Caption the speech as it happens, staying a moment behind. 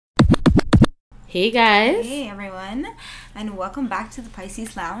Hey guys. Hey everyone, and welcome back to the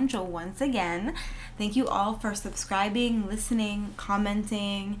Pisces Lounge once again. Thank you all for subscribing, listening,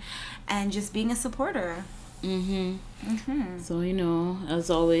 commenting, and just being a supporter. So, as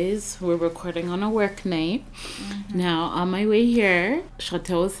always, we're recording on a work night. Now, on my way here,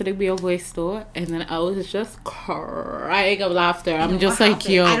 Chantel was sitting by a voice door, and then I was just crying of laughter. I'm just like,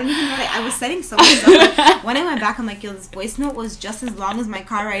 happened? yo. I don't even know. I was setting so much stuff. Like, when I went back, I'm like, yo, this voice note was just as long as my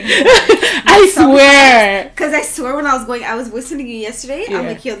car ride home. I swear. Because I swear when I was listening to you yesterday, Yeah. I'm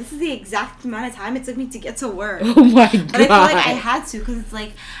like, yo, this is the exact amount of time it took me to get to work. Oh my God. But I feel like I had to, because it's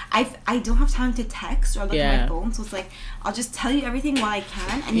like I don't have time to text or look at my phone, so it's like I'll just tell you everything while I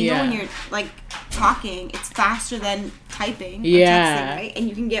can, and you know when you're like talking, it's faster than typing or texting, right? And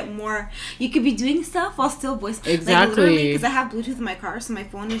you can get more. You could be doing stuff while still voice. Exactly. Like literally, because I have Bluetooth in my car, so my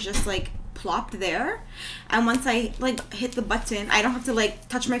phone is just like plopped there, and once I like hit the button, I don't have to like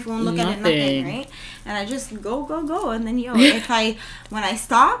touch my phone, look at it, nothing, right? And I just go, and then when I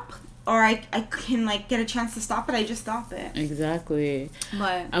stop. Or I can like get a chance to stop it, I just stop it. Exactly.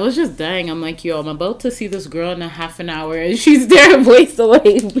 But I was just dying. I'm like, yo, I'm about to see this girl in a half an hour and she's there voice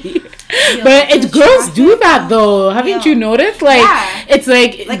away. But girls do that though. Haven't you noticed? Like it's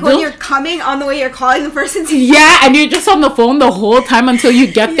like when you're coming on the way you're calling the person to and you're just on the phone the whole time until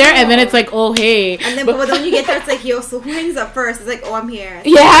you get there, and then it's like, oh hey. And then but when you get there it's like, yo, so who hangs up first? It's like, oh, I'm here.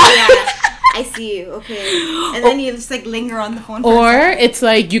 Yeah. I see you, okay. And then you just like linger on the phone. Or it's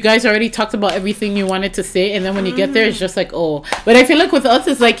like you guys already talked about everything you wanted to say, and then when you get there, it's just like, oh. But I feel like with us,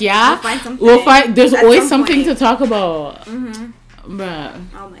 it's like, we'll find. There's always something to talk about. But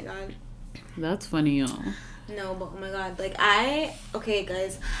oh my God, that's funny, y'all. No, but oh my God, like okay,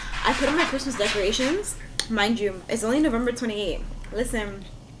 guys, I put up my Christmas decorations. Mind you, it's only November 28th. Listen,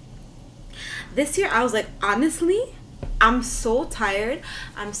 this year I was like, honestly, I'm so tired.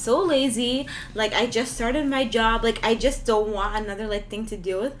 I'm so lazy. Like, I just started my job. Like, I just don't want another, like, thing to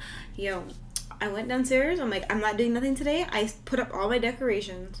deal with. Yo, I went downstairs. I'm like, I'm not doing nothing today. I put up all my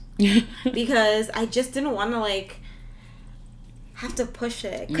decorations. Because I just didn't want to, like, have to push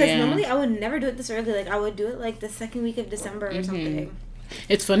it. Because normally I would never do it this early. Like, I would do it, like, the second week of December or something.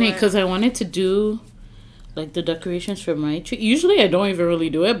 It's funny because I wanted to do like the decorations for my tree. Usually I don't even really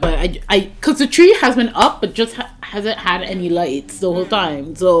do it, but I because the tree has been up but just hasn't had any lights the whole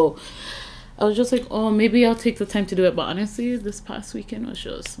time. So I was just like, oh, maybe I'll take the time to do it. But honestly, this past weekend was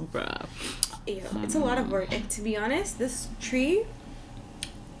just bruh. Yeah, it's a lot of work. And to be honest, this tree,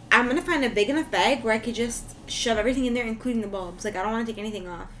 I'm gonna find a big enough bag where I could just shove everything in there, including the bulbs. Like, I don't want to take anything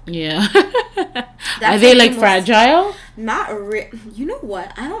off. Yeah. Are they like fragile? Not you know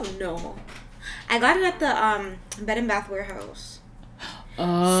what? I don't know. I got it at the Bed and Bath Warehouse.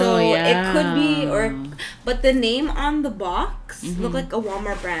 Oh, so it could be, but the name on the box looked like a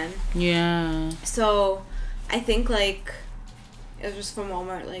Walmart brand. Yeah. So I think like it was just from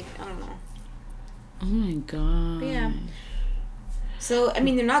Walmart. Like, I don't know. Oh my God. But yeah. So I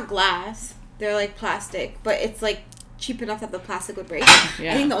mean, they're not glass; they're like plastic, but it's like cheap enough that the plastic would break.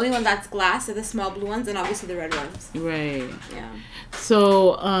 Yeah. I think the only one that's glass are the small blue ones, and obviously the red ones. Right. Yeah.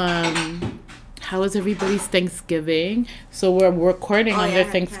 So how was everybody's Thanksgiving? So we're recording on their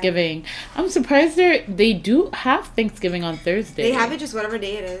Thanksgiving. I'm surprised they do have Thanksgiving on Thursday. They have it just whatever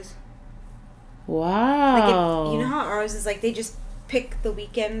day it is. Wow. Like you know how ours is like they just pick the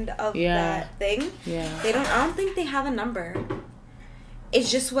weekend of that thing? Yeah. I don't think they have a number.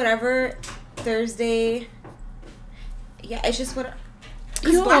 It's just whatever Thursday. Yeah, it's just what.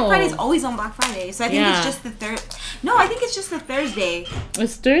 Because Black Friday is always on Black Friday, so I think it's just the third. No, I think it's just the Thursday.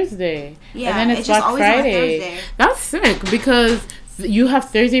 It's Thursday. Yeah, and then it's Black Friday. That's sick because you have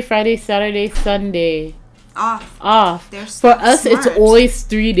Thursday, Friday, Saturday, Sunday off. For us, it's always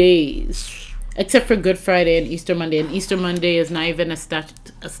 3 days, except for Good Friday and Easter Monday. And Easter Monday is not even a stat.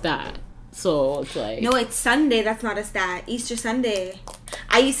 So it's like, no, it's Sunday. That's not a stat. Easter Sunday.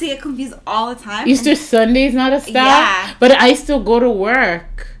 I used to get confused all the time. Easter Sunday is not a stat? Yeah. But I still go to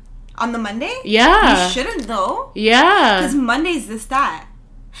work. On the Monday? Yeah. You shouldn't, though. Yeah. Because Monday's the stat.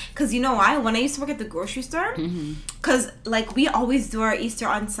 Because you know why? When I used to work at the grocery store, because like we always do our Easter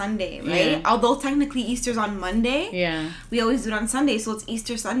on Sunday, right? Yeah. Although technically Easter's on Monday, we always do it on Sunday, so it's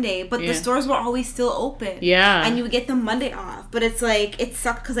Easter Sunday. But the stores were always still open, and you would get the Monday off. But it's like it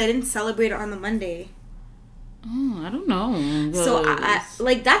sucked because I didn't celebrate it on the Monday. Oh, I don't know. So I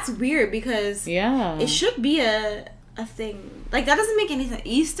like that's weird because it should be a thing. Like that doesn't make any sense.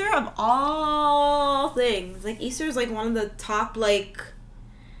 Easter of all things, like Easter is like one of the top like.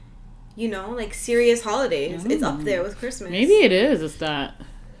 You know, like serious holidays. It's up there with Christmas. Maybe it is a stat.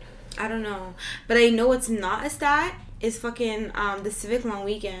 I don't know. But I know what's not a stat is fucking the Civic Long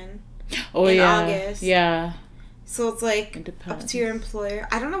Weekend. Oh in yeah. August. Yeah. So it's like It up depends. to your employer.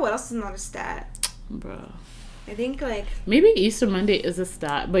 I don't know what else is not a stat. Bro. I think like Maybe Easter Monday is a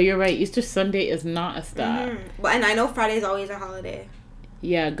stat, but you're right. Easter Sunday is not a stat. But and I know Friday is always a holiday.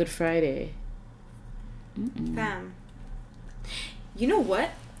 Yeah, Good Friday. Fam. You know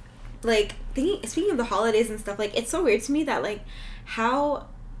what? Like speaking of the holidays and stuff, like it's so weird to me that like how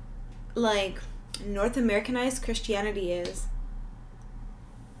like North Americanized Christianity is.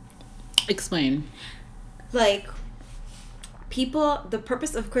 Explain. Like people, the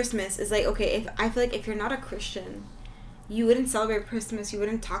purpose of Christmas is like, okay, if I feel like if you're not a Christian, you wouldn't celebrate Christmas, you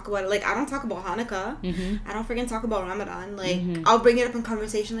wouldn't talk about it. Like I don't talk about Hanukkah. I don't freaking talk about Ramadan. Like I'll bring it up in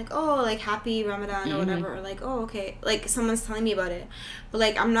conversation, like, oh, like happy Ramadan or whatever, or like, oh, okay, like someone's telling me about it, but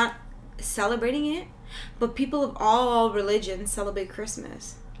like I'm not celebrating it. But people of all religions celebrate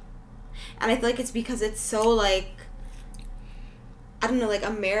Christmas, and I feel like it's because it's so like, I don't know, like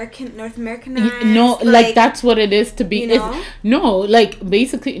North Americanized. No, like that's what it is to be. You know? No, like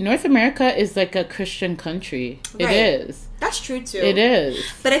basically, North America is like a Christian country. It Right. is. That's true too. It is.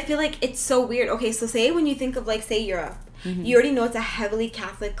 But I feel like it's so weird. Okay, so say when you think of like say Europe, you already know it's a heavily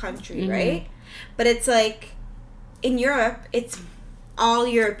Catholic country, right? But it's like in Europe, it's all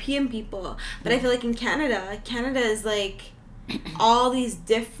European people. But I feel like in Canada is like all these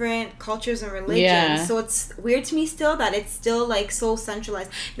different cultures and religions. Yeah. So it's weird to me still that it's still like so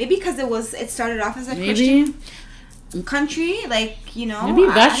centralized. Maybe because it started off as a Maybe. Christian country, like, you know, Maybe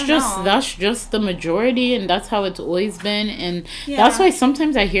I that's don't just know. that's just the majority, and that's how it's always been, and Yeah. that's why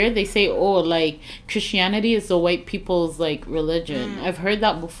sometimes I hear they say, "Oh, like Christianity is the white people's like religion." I've heard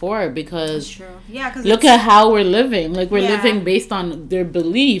that before That's because true. Yeah, because look at how we're living. Like we're Yeah. living based on their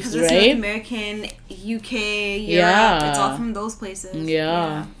beliefs, because it's North right? American, UK, Europe. Yeah. It's all from those places.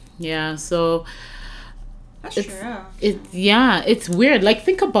 Yeah. So That's it's true. it's weird. Like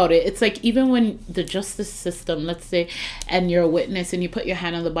think about it. It's like even when the justice system, let's say, and you're a witness and you put your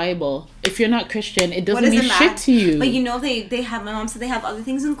hand on the Bible, if you're not Christian, it doesn't What does mean it shit matter? to you. But you know, they have, my mom said they have other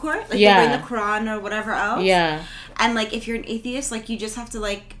things in court. Like Yeah. they bring the Quran or whatever else. Yeah. And like if you're an atheist, like you just have to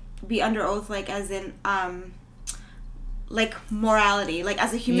like be under oath, like as in like morality, like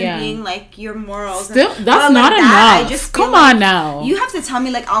as a human Yeah. being, like your morals. Still, and, that's but, like, not that, enough. I just feel Come like on now. You have to tell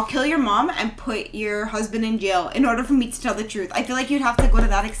me like I'll kill your mom and put your husband in jail in order for me to tell the truth. I feel like you'd have to go to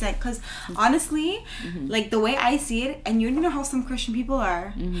that extent because honestly, like the way I see it, and you know how some Christian people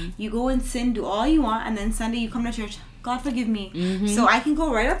are, you go and sin, do all you want, and then Sunday you come to church. God forgive me. So I can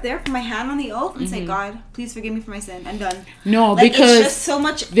go right up there, put my hand on the oath, and say, God, please forgive me for my sin, and done. No, Like, because it's just so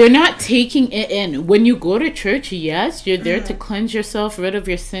much. they're not taking it in. When you go to church, yes, you're there to cleanse yourself, rid of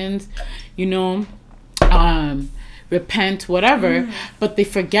your sins, you know, repent, whatever. But they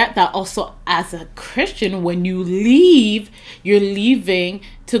forget that also as a Christian, when you leave, you're leaving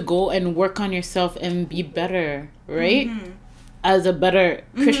to go and work on yourself and be better, right? As a better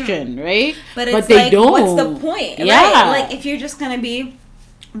Christian, right? But it's they like, don't. what's the point? Yeah. Right? Like, if you're just gonna be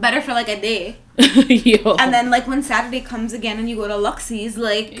better for like a day, Yo. and then like when Saturday comes again and you go to Luxie's,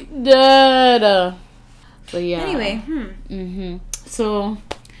 like, Da-da. But yeah. anyway, So,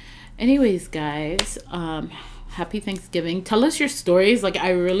 anyways, guys, happy Thanksgiving. Tell us your stories. Like, I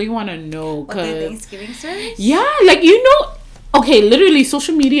really want to know. what the Thanksgiving stories? Yeah, like, you know, okay, literally,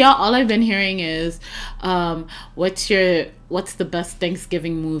 social media, all I've been hearing is, what's the best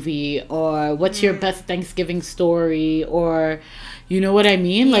Thanksgiving movie, or what's your best Thanksgiving story, or, you know what I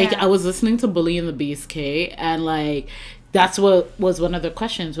mean? Like, Yeah. I was listening to Bully and the Beast, K, and like, that's what was one of the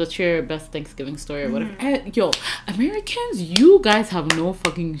questions. What's your best Thanksgiving story or whatever? And, yo, Americans, you guys have no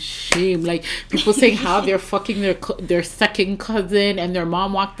fucking shame. Like, people saying how they're fucking their second cousin and their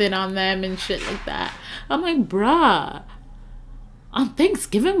mom walked in on them and shit like that. I'm like, bruh, on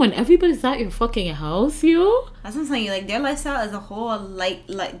Thanksgiving when everybody's at your fucking house, yo? That's what I'm telling you. Like, their lifestyle as a whole,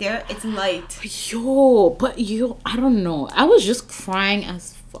 it's light. Yo, I don't know. I was just crying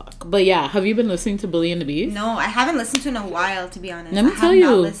as fuck. But yeah, have you been listening to Bully and the Beast? No, I haven't listened to it in a while, to be honest. Let me I tell have you.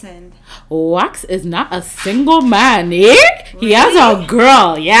 not listened. Wax is not a single man, eh? He has a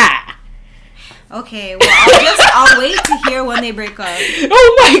girl, yeah. Okay, well, I'll wait to hear when they break up.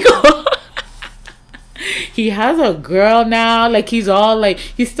 Oh my god. He has a girl now. Like, he's all like,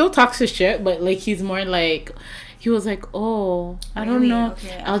 he still talks his shit, but like, he's more like, he was like, oh, I don't Really? know.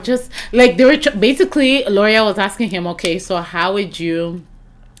 Okay. I'll just, like, they were, basically, L'Oreal was asking him, okay, so how would you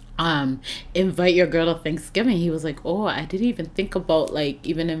invite your girl to Thanksgiving? He was like, oh, I didn't even think about like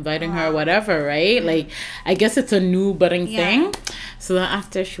even inviting her or whatever, right? Like, I guess it's a new budding thing. So then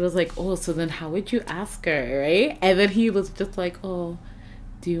after she was like, oh, so then how would you ask her, right? And then he was just like, oh,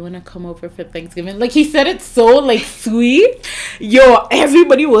 do you want to come over for Thanksgiving? Like, he said it so, like, sweet. Yo,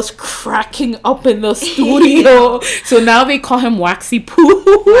 everybody was cracking up in the studio. So now they call him Waxy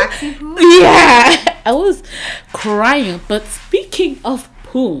Poo. Waxy Poo? Yeah. I was crying. But speaking of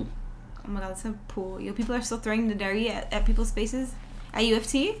poo. Oh my god, that's a poo. Yo, people are still throwing the dairy at people's faces at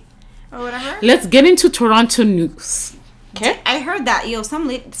UFT or whatever. Let's get into Toronto news. Okay? I heard that. Yo, some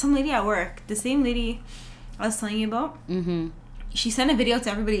lady at work, the same lady I was telling you about, she sent a video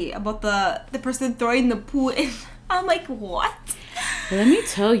to everybody about the person throwing the poo in. I'm like, what? Let me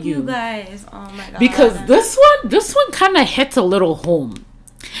tell you. You guys, oh my god. Because this one kind of hits a little home.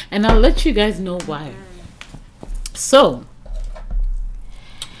 And I'll let you guys know why. So,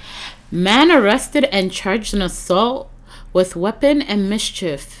 man arrested and charged in assault with weapon and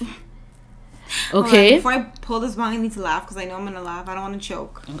mischief. Okay. Before I pull this one, I need to laugh because I know I'm gonna laugh. I don't want to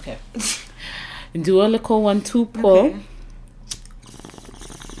choke. Okay. Do a little 1-2 pull. Okay.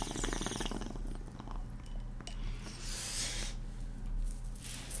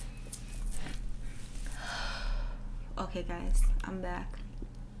 Okay, guys, I'm back.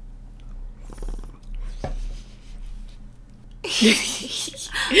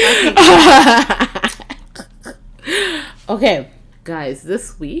 Okay, guys,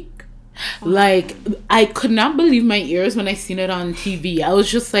 this week, like, I could not believe my ears when I seen it on TV. I was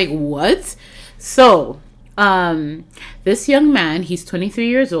just like, what? So, this young man, he's 23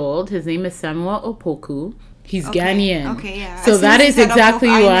 years old. His name is Samuel Opoku. He's Ghanaian. Okay, yeah. So that is exactly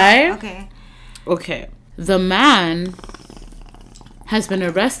why. Okay. Okay. The man has been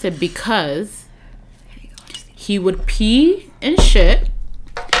arrested because he would pee and shit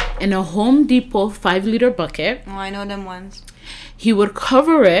in a Home Depot 5-liter bucket. Oh, I know them ones. He would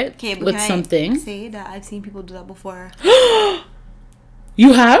cover it but with something. I say that I've seen people do that before.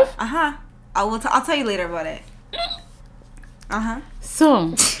 You have? Uh-huh. I'll tell you later about it. Uh-huh.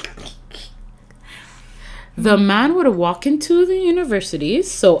 So, the man would walk into the university.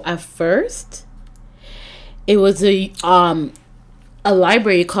 So, at first, it was a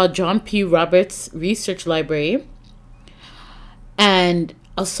library called John P. Roberts Research Library, and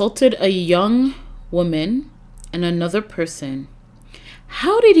assaulted a young woman and another person.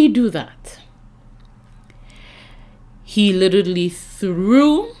 How did he do that? He literally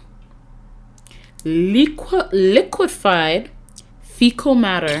threw liquefied fecal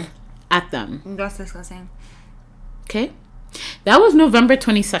matter at them. That's disgusting. Okay? That was November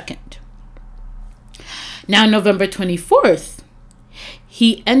 22nd. Now, November 24th,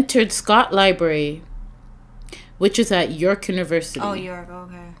 he entered Scott Library, which is at York University. Oh, York,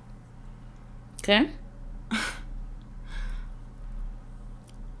 okay. Okay?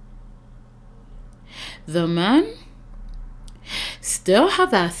 The man still had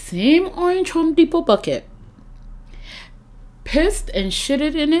that same orange Home Depot bucket, pissed and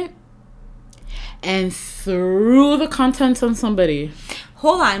shitted in it, and threw the contents on somebody.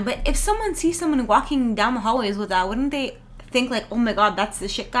 Hold on, but if someone sees someone walking down the hallways with that, wouldn't they think like, oh my god, that's the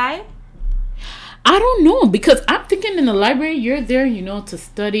shit guy? I don't know, because I'm thinking in the library, you're there, to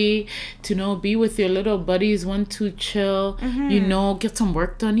study, to, be with your little buddies, to chill, get some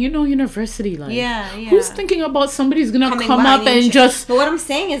work done, university life. Yeah. Who's thinking about somebody's gonna come up and just... But what I'm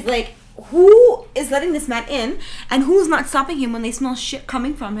saying is, like, who is letting this man in, and who's not stopping him when they smell shit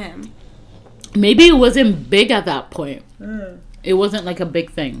coming from him? Maybe it wasn't big at that point. It wasn't like a big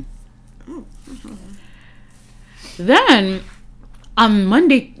thing. Then, on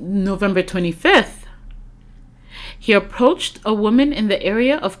Monday, November 25th, he approached a woman in the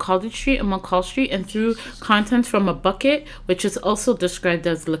area of College Street and McCall Street and threw contents from a bucket, which is also described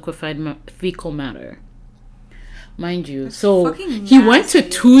as liquefied fecal matter. Mind you. That's so he went to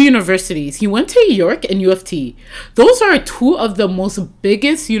 2 universities. He went to York and U of T. Those are 2 of the most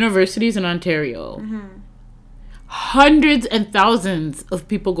biggest universities in Ontario. Hundreds and thousands of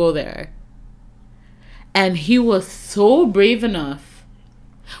people go there. And he was so brave enough,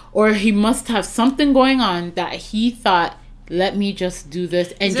 or he must have something going on, that he thought, let me just do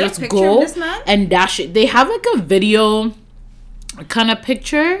this and just go and dash it. They have like a video kind of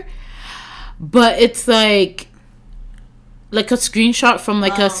picture, but it's like a screenshot from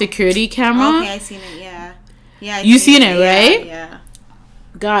like a security camera. Okay, I seen it, yeah. Yeah, you seen it, right? Yeah.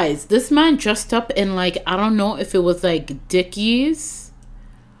 Guys, this man dressed up in like, I don't know if it was like Dickies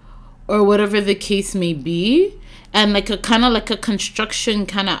or whatever the case may be, and like a kind of like a construction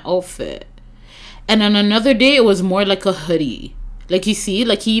kind of outfit. And on another day, it was more like a hoodie. Like, you see,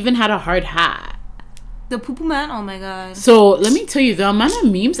 like he even had a hard hat. The poo-poo man, oh my god. So let me tell you, the amount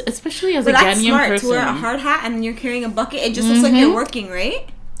of memes, especially as a Ghanaian person. To wear a hard hat and you're carrying a bucket, it just looks like you're working, right?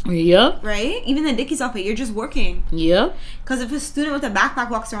 Yep. Right? Even the Dickies outfit, you're just working. Yep. Because if a student with a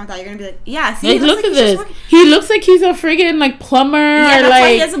backpack walks around with that, you're gonna be like, yeah, see, Like, he looks look like at he's just this. working. He looks like he's a friggin' like plumber. Yeah, or that's like,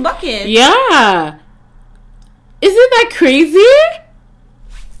 why he has a bucket. yeah. Isn't that crazy?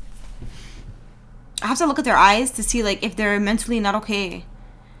 I have to look at their eyes to see like if they're mentally not okay.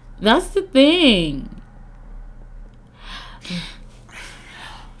 That's the thing.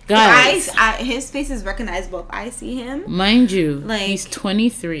 Guys, His face is recognizable. If I see him, mind you, like, he's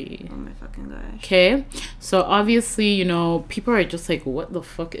 23. oh my fucking gosh. Okay, so obviously, you know, people are just like, what the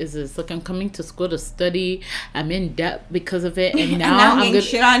fuck is this? Like, I'm coming to school to study. I'm in debt because of it, and now, I'm gonna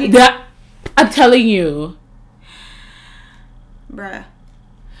shit on you. that. I'm telling you, bruh.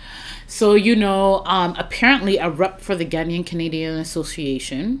 So, you know, apparently a rep for the Ghanaian Canadian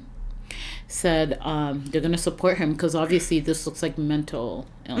Association said they're going to support him because obviously this looks like mental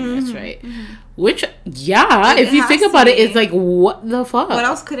illness, right? Mm-hmm. Which, yeah, like, if you think about it, it's like, what the fuck? What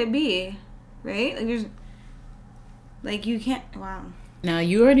else could it be? Right? Like, there's... Like, you can't... Wow. Now,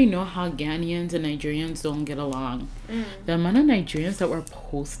 you already know how Ghanaians and Nigerians don't get along. The amount of Nigerians that were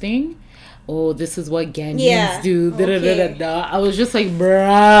posting... Oh, this is what Ghanaians do. Okay. I was just like,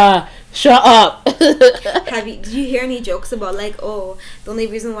 bruh, shut up. Did you hear any jokes about like, oh, the only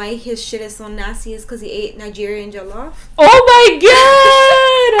reason why his shit is so nasty is because he ate Nigerian jollof? Oh my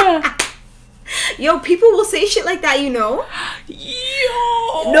god! Yo, people will say shit like that, you know?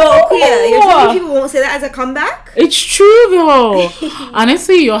 Yo! No, Kuya, you're telling me people won't say that as a comeback? It's true though.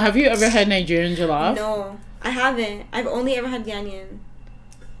 Honestly, yo, have you ever had Nigerian jollof? No, I haven't. I've only ever had Ghanaian.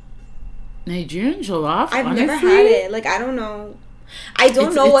 Nigerian jollof? I've never had it. Like, I don't know. I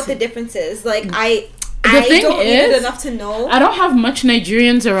don't know what the difference is. Like, I don't eat it enough to know. I don't have much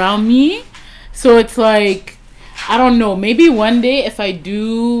Nigerians around me. So it's like, I don't know. Maybe one day if I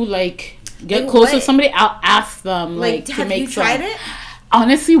do, like, get close to somebody, I'll ask them, like to make some. Have you tried it?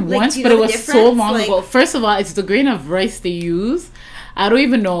 Honestly, once, but it was so long ago. First of all, it's the grain of rice they use. I don't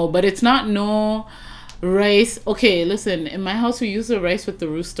even know, but it's not rice. Okay, listen. In my house, we use the rice with the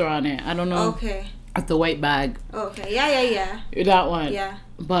rooster on it. I don't know. Okay. At the white bag. Okay. Yeah. That one. Yeah.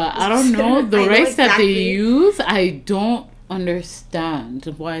 But I don't know the rice that they use. I don't understand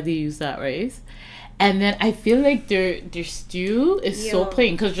why they use that rice. And then I feel like their stew is so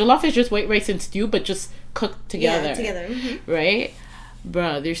plain because jollof is just white rice and stew, but just cooked together. Yeah, together. Mm-hmm. Right.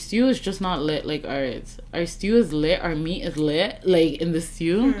 Bruh, their stew is just not lit like ours. Our stew is lit. Our meat is lit. Like, in the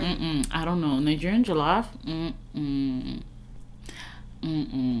stew. I don't know. Nigerian jollof.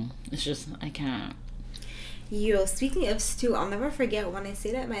 It's just, I can't. Yo, speaking of stew, I'll never forget when I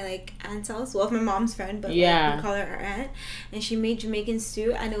stayed at my, like, aunt's house. Well, my mom's friend, but, like, we call her our aunt. And she made Jamaican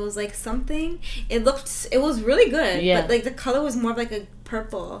stew, and it was, like, something. It was really good. Yeah. But, like, the color was more of, like, a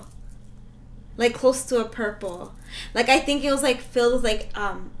purple. Like, close to a purple. Like, I think it was, like, filled with, like,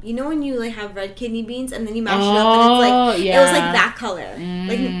 you know when you, like, have red kidney beans and then you mash it up and it's, like, it was, like, that color.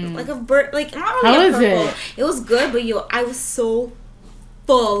 Like a bird, like, not really a purple. Is it? It was good, but, yo, I was so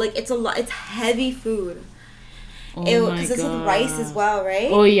full. Like, it's heavy food. Oh because it's with rice as well, right?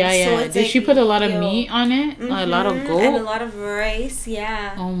 Oh, yeah. So did she put a lot of meat on it? Mm-hmm, a lot of goat? And a lot of rice,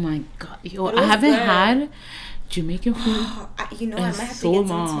 yeah. Oh, my God. Yo, I haven't had Jamaican food you know, I might have to get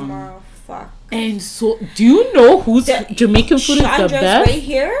some tomorrow. Fuck. And so, do you know whose Jamaican food is the best? Right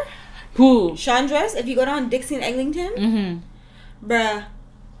here. Who? Chandra's. If you go down Dixie and Eglinton, bruh,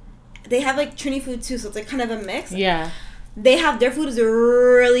 they have like Trini food too, so it's like kind of a mix. Yeah. They have their food is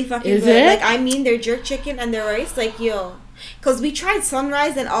really fucking is good. It? Like, I mean, their jerk chicken and their rice, like, yo. Because we tried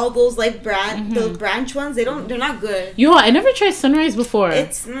Sunrise and all those, like, those branch ones. They're not good. Yo, I never tried Sunrise before.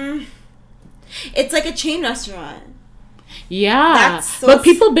 It's like a chain restaurant. Yeah. But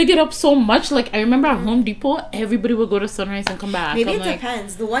people big it up so much. Like, I remember at Home Depot, everybody would go to Sunrise and come back. Maybe it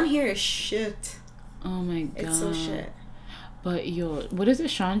depends. The one here is shit. Oh, my God. It's so shit. But, yo, what is it,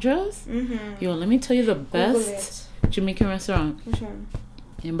 Chandra's? Yo, let me tell you the best Jamaican restaurant. Which one?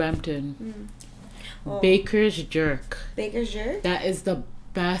 In Brampton. Baker's Jerk. Baker's Jerk? That is the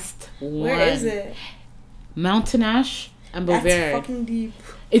best one. Where is it? Mountain Ash and Beauvais. That's fucking deep.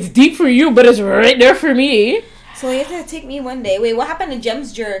 It's deep for you, but it's right there for me. So you have to take me one day. Wait, what happened to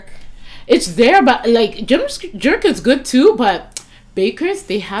Jem's Jerk? It's there, but like Jem's Jerk is good too, but Baker's,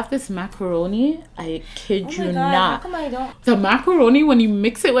 they have this macaroni. I kid you not. How come I don't? The macaroni, when you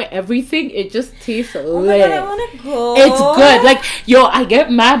mix it with everything, it just tastes lit. Oh my God, I want to go. It's good. Like, yo, I get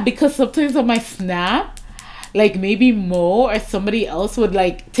mad because sometimes on my Snap, like maybe Mo or somebody else would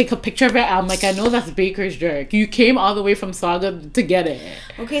like take a picture of it. I'm like, I know that's Baker's Jerk. You came all the way from Saga to get it.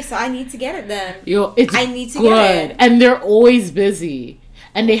 Okay, so I need to get it then. Yo, I need to get it. And they're always busy.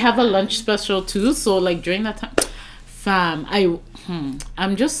 And they have a lunch special too. So like during that time, Fam,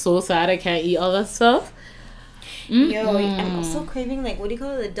 I'm just so sad I can't eat all that stuff. Yo, I'm also craving, like, what do you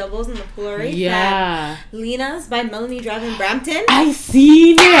call it? The doubles and the Polari. Yeah. Lena's by Melanie Drive in Brampton. I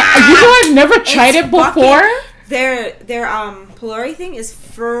seen it. You know, I've never tried it before. Their Polari thing is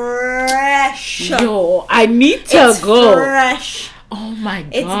fresh. Yo, I need to go. Fresh. Oh my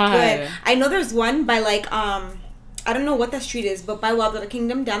god. It's good. I know there's one by, like, I don't know what that street is, but by Wilder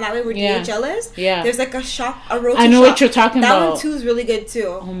Kingdom, down that way where DHL is, there's like a shop, a roti shop. I know what you're talking about. That one too is really good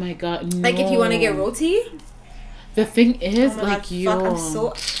too. Oh my god, no. Like if you want to get roti. The thing is, oh like, god, yo. Fuck, I'm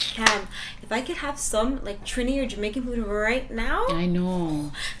so damn. If I could have some like Trini or Jamaican food right now. I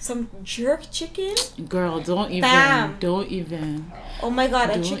know. Some jerk chicken. Girl, don't even. Oh my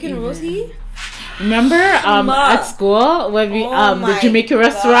god, a chicken roti. Remember at school when we the Jamaican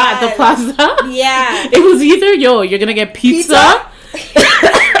restaurant at the plaza? Yeah. It was either you're gonna get pizza?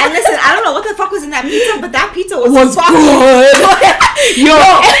 And listen, I don't know what the fuck was in that pizza, but that pizza was good. Yo,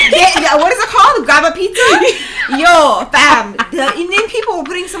 what is it called? Grab a pizza? Yo, fam, the Indian people were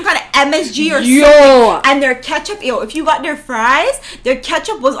putting some kind of MSG or something, and their ketchup. If you got their fries, their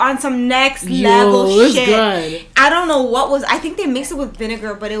ketchup was on some next level shit. Good. I don't know what was. I think they mixed it with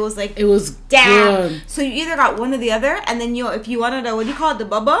vinegar, but it was like good. So you either got one or the other, and then if you wanted what do you call it, the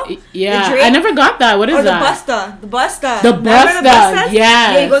bubba? Yeah, I never got that. What is that? The busta. The busta.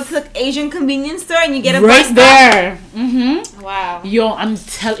 Yeah. You go to the Asian convenience store and you get a right busta. There. Mm-hmm. Wow. Yo, I'm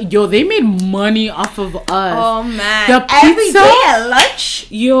telling. Yo, they made money off of us. Oh man. The pizza every day at lunch.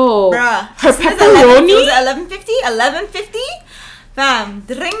 Yo, bruh. Her pepperoni. Was it $11.50? Fam,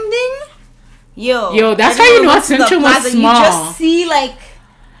 ding. Yo, that's how you know Central was small. You just see like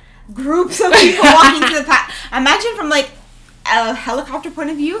groups of people walking to the path. Imagine from like a helicopter point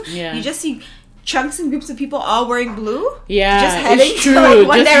of view. Yeah. You just see chunks and groups of people all wearing blue. Yeah, just heading it's true. to like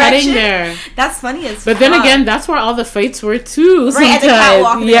one just direction. Heading there. That's funny as But then again, that's where all the fights were too. Right sometimes. at the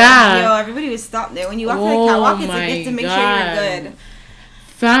catwalk. Yeah. Yo, everybody would stop there. When you walk to the catwalk, it's like you have to make sure you're good.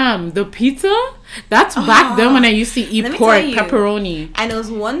 Fam, the pizza? That's back then when I used to eat pork, pepperoni. And it was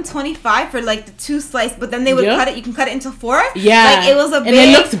 $1.25 for like the 2 slice, but then they would cut it. You can cut it into 4. Yeah. Like it was a big. And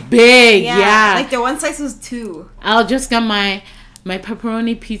it looks big. Yeah. Like their 1 slice was 2. I'll just get my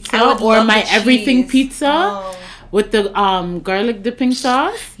pepperoni pizza or my everything pizza with the garlic dipping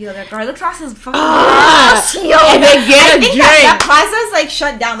sauce. Yo, their garlic sauce is fucking yo, and they get a drink. That plaza's like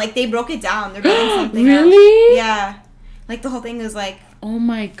shut down. Like they broke it down. They're building something really? else. Yeah. Like the whole thing is like. Oh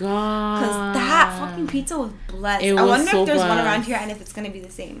my god. Because that fucking pizza was blessed. I wonder if there's one around here and if it's going to be the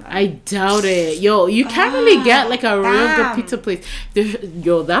same. I doubt it. Yo, you can't really get like a real good pizza place.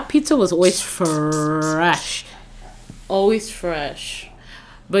 Yo, that pizza was always fresh. Always fresh.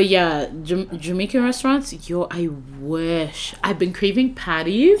 But yeah, Jamaican restaurants, yo, I wish. I've been craving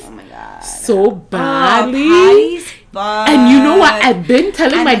patties. Oh my god. So badly. Patties, but and you know what? I've been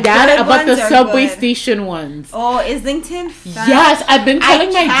telling my dad about the subway station ones. Oh, Islington? Yes, I've been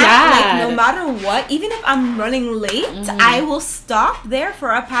telling my dad. Like, no matter what, even if I'm running late, I will stop there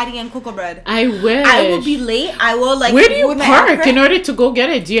for a patty and cocoa bread. I wish. I will be late. I will like. Where do you park in order to go get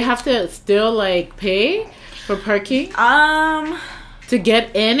it? Do you have to still like pay for parking? To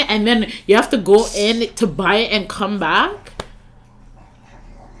get in, and then you have to go in to buy it and come back.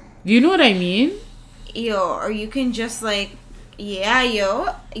 You know what I mean? Yo, or you can just like, yeah,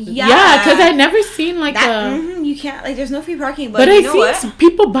 because I never seen like that. You can't like. There's no free parking, but you know I see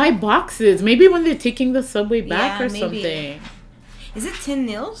people buy boxes. Maybe when they're taking the subway back or something. Is it tin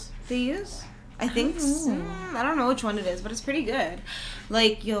nails they use? I think. I don't know which one it is, but it's pretty good.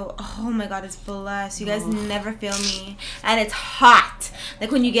 Like, yo, oh my god, it's blessed. You guys never fail me. And it's hot.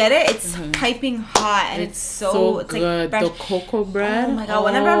 Like, when you get it, it's piping hot. And it's so it's good. Like, the cocoa bread. Oh my god,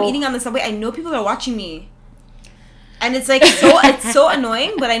 whenever I'm eating on the subway, I know people are watching me. And it's like, it's so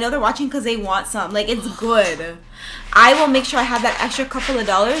annoying, but I know they're watching because they want some. Like, it's good. I will make sure I have that extra couple of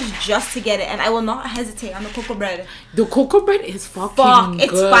dollars just to get it. And I will not hesitate on the cocoa bread. The cocoa bread is fucking good.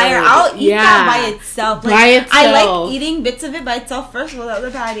 It's fire. I'll eat that by itself. Like, by itself. I like eating bits of it by itself first without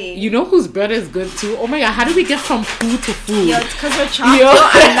the patty. You know whose bread is good too? Oh my god, how do we get from food to food? Yo, it's because we're chopped.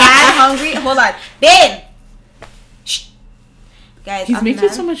 I'm mad hungry. Hold on. Babe! Shh. Guys, he's making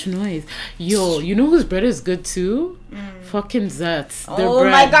so much noise. Yo, you know whose bread is good too? Fucking Zets. Oh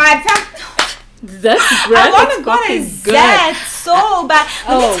my god. Zets bread. I want to go to Zets so bad.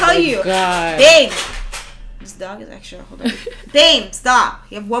 Let me tell you. God. Babe. This dog is extra. Hold on. Babe, stop.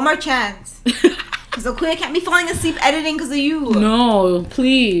 You have one more chance. Because I can't be falling asleep editing because of you. No,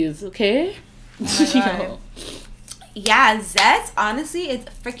 please. Okay? Oh yeah, Zets, honestly, it's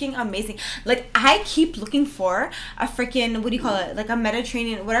freaking amazing. Like, I keep looking for a freaking, what do you call it? Like a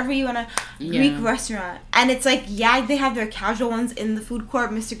Mediterranean, whatever you want to, Greek restaurant. And it's like, yeah, they have their casual ones in the food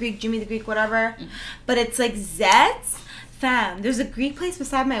court, Mr. Greek, Jimmy the Greek, whatever. But it's like Zets. Fam, there's a Greek place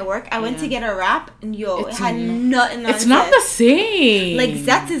beside my work. I went to get a wrap, and yo, it had nothing on it. It's not the same. Like,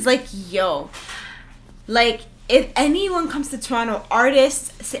 Zets is like, yo. Like, if anyone comes to Toronto,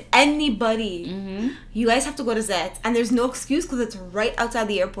 artists, anybody, you guys have to go to Zets. And there's no excuse because it's right outside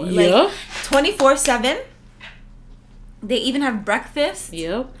the airport. Yeah. Like, 24/7. They even have breakfast.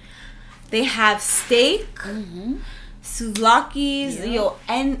 Yep. They have steak. Souvlakis,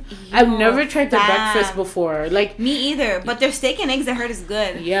 I've never tried the breakfast before. Like, me either, but their steak and eggs I heard is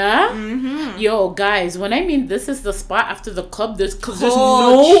good. Yeah. Yo, guys, when I mean this is the spot after the club, there's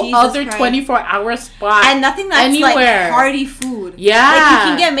no Jesus other 24-hour spot and nothing that's anywhere. Like party food. Yeah, like you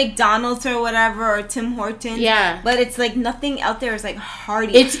can get McDonald's or whatever or Tim Hortons. Yeah, but it's like nothing out there is like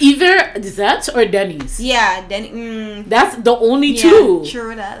hearty. It's either Zets or Denny's. Yeah, Denny's. That's the only two.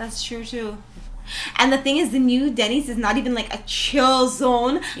 True that. That's true too. And the thing is, the new Denny's is not even like a chill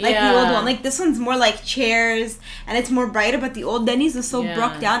zone like the old one. Like this one's more like chairs and it's more brighter. But the old Denny's was so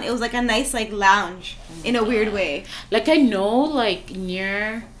broke down. It was like a nice like lounge in a weird way. Like I know, like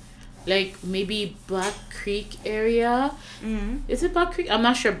near, like maybe Black Creek area. Is it Black Creek? I'm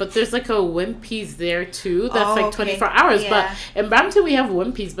not sure, but there's like a Wimpy's there too. That's like 24 hours. But in Brampton we have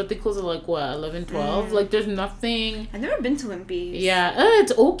Wimpy's, but they close at like what 11, 12. Like there's nothing. I've never been to Wimpy's. Yeah,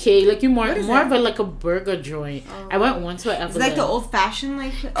 it's okay. Like you're more of a like a burger joint. I went once with Evelyn. It's like the old fashioned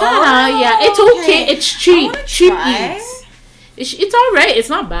like. Yeah, it's okay. It's cheap. Cheap eats. It's alright. It's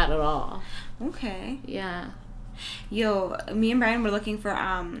not bad at all. Okay. Yeah. Yo, me and Brian were looking for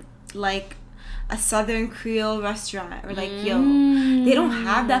like a Southern Creole restaurant or like they don't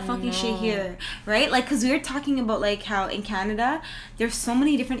have that fucking shit here, right? Like because we were talking about like how in Canada there's so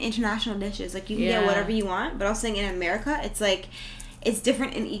many different international dishes, like you can get whatever you want, but I was saying in America it's like it's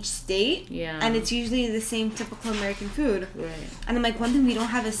different in each state, and it's usually the same typical American food, right? And I'm like, one thing we don't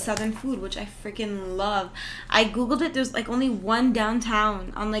have is Southern food, which I freaking love. I googled it. There's like only one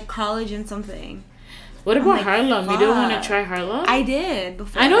downtown on like College and something. What about like, Harlem? Fuck. You didn't want to try Harlem? I did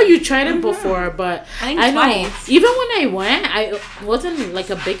before. I know you tried it before, but I know even when I went, I wasn't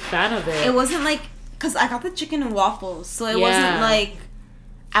like a big fan of it. It wasn't like because I got the chicken and waffles, so it wasn't like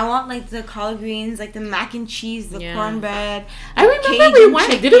I want like the collard greens, like the mac and cheese, the cornbread. I remember we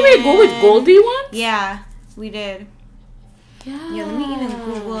went. Chicken. Didn't we go with Goldie once? Yeah, we did. Yeah, let me even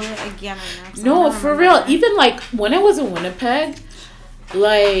Google it again right now. No, for real. Even like when I was in Winnipeg,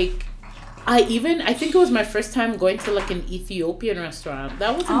 like. I think it was my first time going to like an Ethiopian restaurant.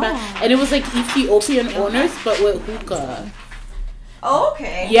 That wasn't bad. And it was like Ethiopian owners but with hookah. Oh,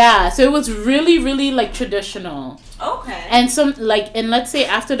 okay. Yeah, so it was really, really like traditional. Okay. And let's say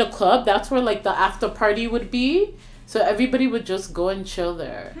after the club, that's where like the after party would be. So everybody would just go and chill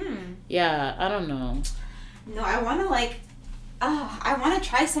there. Yeah, I don't know. No, I want to I want to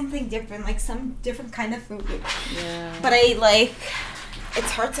try something different, like some different kind of food. Yeah. But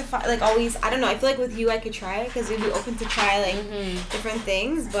it's hard to find, like, always, I don't know, I feel like with you I could try it, because you'd be open to try, like, different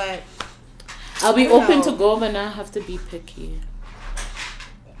things, but I'll be open to go, but not have to be picky.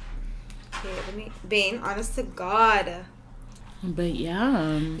 Okay, Bane, honest to God. But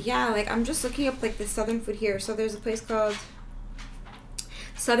yeah. Yeah, like, I'm just looking up, like, the Southern food here. So there's a place called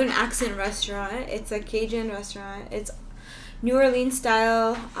Southern Accent Restaurant. It's a Cajun restaurant. It's New Orleans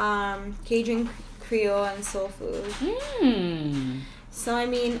style, Cajun, Creole, and soul food. So, I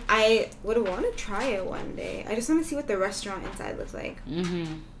mean, I would want to try it one day. I just want to see what the restaurant inside looks like.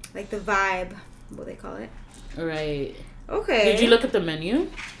 Like the vibe, what they call it. Right. Okay. Did you look at the menu?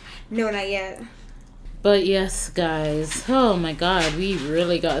 No, not yet. But yes, guys. Oh my God, we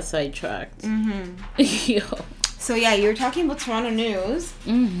really got sidetracked. Yo. So, yeah, you were talking about Toronto news.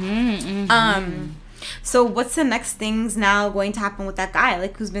 So what's the next things now going to happen with that guy,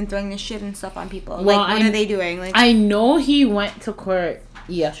 like, who's been throwing this shit and stuff on people? Well, like, what are they doing? Like, I know he went to court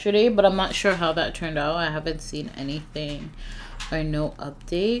yesterday, but I'm not sure how that turned out. I haven't seen anything or no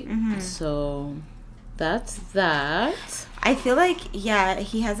update. So that's that. I feel like, yeah,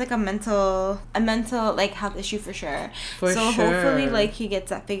 he has like a mental like health issue for sure. So hopefully like he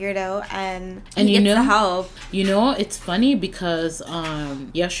gets that figured out and he gets the help. You know, it's funny because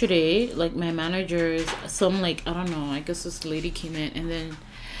yesterday, like, my managers, some like, I don't know, I guess this lady came in and then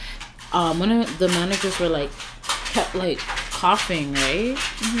one of the managers were like kept like coughing, right?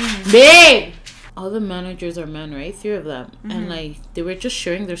 Babe, all the managers are men, right? 3 of them. And like they were just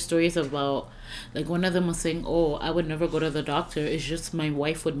sharing their stories about, like, one of them was saying, oh, I would never go to the doctor, it's just my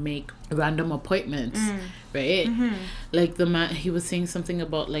wife would make random appointments, right? Like the man, he was saying something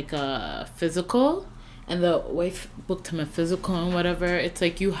about like a physical, and the wife booked him a physical and whatever. It's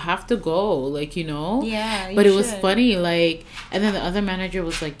like, you have to go, like, you know. Yeah, but it was funny, like, and then the other manager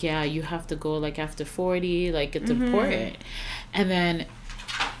was like, yeah, you have to go like after 40, like it's important. And then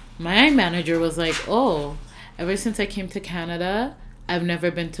my manager was like, oh, ever since I came to Canada, I've never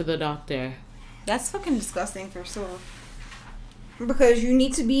been to the doctor. That's fucking disgusting, first of all. Because you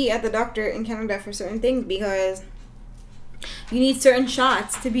need to be at the doctor in Canada for certain things, because you need certain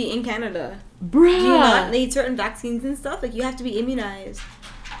shots to be in Canada. Bruh. Do you not need certain vaccines and stuff? Like, you have to be immunized.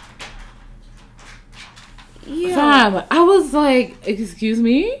 Yeah. Fam, I was like, excuse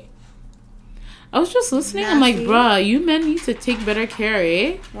me? I was just listening. I'm like, bruh, you men need to take better care,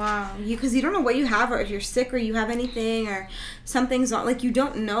 eh? Wow. Because you don't know what you have, or if you're sick, or you have anything, or something's not, like, you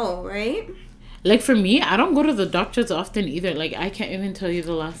don't know, right? Like, for me, I don't go to the doctors often either. Like, I can't even tell you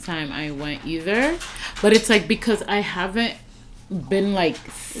the last time I went either. But it's like, because I haven't been like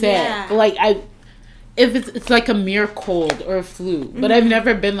sick. Yeah. Like, if it's like a mere cold or a flu, but I've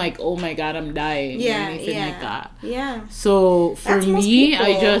never been like, oh my god, I'm dying, or anything like that. Yeah. So for That's most me,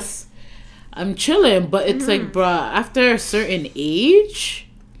 people. I'm chilling, but it's like, bruh, after a certain age,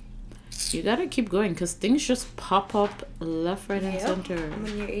 you gotta keep going, because things just pop up left, right, and center.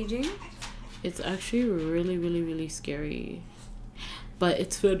 When you're aging. It's actually really, really, really scary. But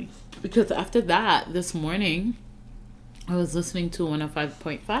it's funny, because after that, this morning, I was listening to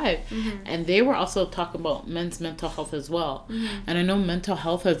 105.5, and they were also talking about men's mental health as well. And I know mental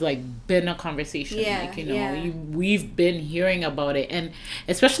health has like been a conversation. Like, you know, we've been hearing about it, and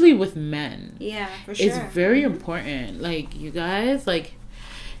especially with men. Yeah, for sure. It's very important. Like, you guys, like,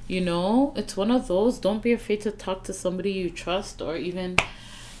 you know, it's one of those, don't be afraid to talk to somebody you trust, or even,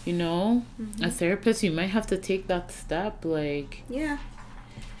 you know, a therapist. You might have to take that step. Like, yeah.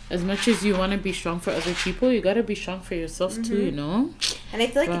 As much as you want to be strong for other people, you got to be strong for yourself too, you know? And I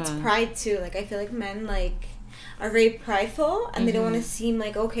feel like it's pride too. Like, I feel like men, like, are very prideful, and they don't want to seem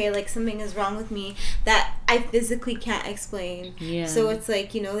like, okay, like, something is wrong with me that I physically can't explain. Yeah. So it's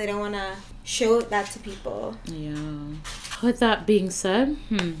like, you know, they don't want to show that to people. Yeah. With that being said,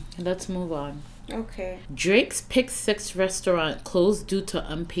 let's move on. Okay. Drake's Pick 6 restaurant closed due to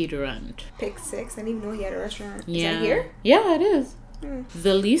unpaid rent. Pick 6? I didn't even know he had a restaurant. Yeah. Is that here? Yeah, it is.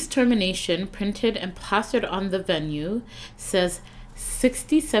 The lease termination, printed and plastered on the venue, says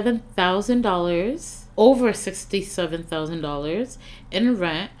 $67,000, over $67,000 in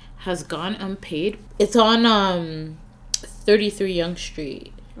rent has gone unpaid. It's on 33 Yonge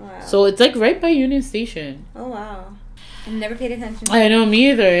Street. Wow. So it's like right by Union Station. Oh, wow. I never paid attention. I know, me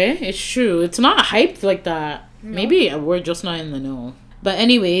either, eh? It's true. It's not hyped like that. No. Maybe we're just not in the know. But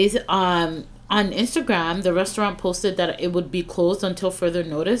anyways, on Instagram, the restaurant posted that it would be closed until further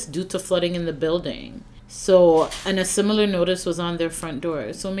notice due to flooding in the building. So, and a similar notice was on their front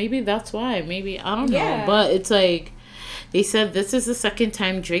door. So maybe that's why. Maybe, I don't know. But it's like, they said this is the second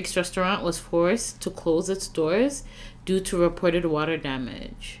time Drake's restaurant was forced to close its doors due to reported water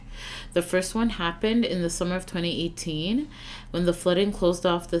damage. The first one happened in the summer of 2018 when the flooding closed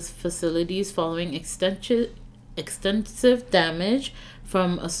off the facilities following extensive damage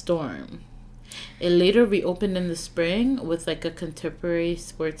from a storm. It later reopened in the spring with like a contemporary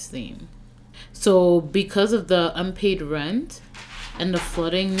sports theme. So because of the unpaid rent and the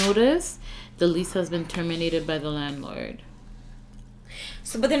flooding notice, the lease has been terminated by the landlord.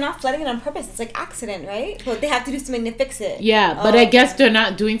 So, but they're not flooding it on purpose. It's like accident, right? But they have to do something to fix it. Yeah, but I guess they're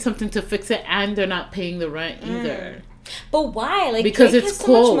not doing something to fix it, and they're not paying the rent either. But why? Like, because Drake it's has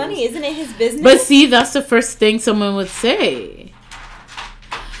closed. So much money, isn't it his business? But see, that's the first thing someone would say.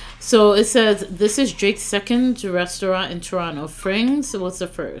 So it says, this is Drake's second restaurant in Toronto. Frings was the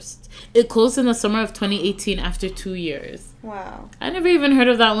first. It closed in the summer of 2018 after 2 years. Wow. I never even heard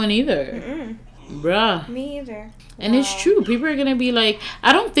of that one either. Bruh. Me either. And it's true. People are going to be like,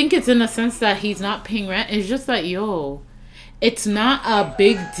 I don't think it's in the sense that he's not paying rent. It's just that, yo, it's not a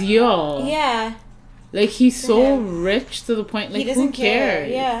big deal. Yeah. Like, he's so rich to the point, like, he doesn't who cares? Care.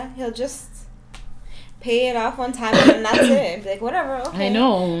 Yeah, he'll just pay it off one time and then that's it. Like, whatever, okay. I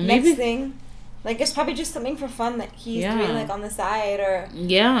know. Maybe. Next thing. Like, it's probably just something for fun that he's doing, like, on the side, or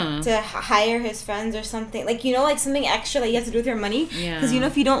to hire his friends or something. Like, you know, like, something extra that you have to do with your money. Yeah. Because, you know,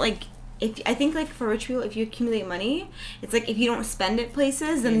 if you don't, like, I think, like, for rich people, if you accumulate money, it's like, if you don't spend it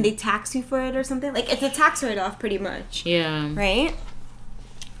places, then they tax you for it or something. Like, it's a tax write-off, pretty much. Yeah. Right?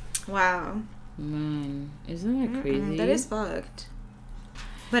 Wow. Man, isn't that crazy? That is fucked.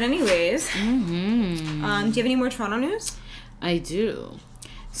 But anyways, Mm-hmm. do you have any more Toronto news? I do.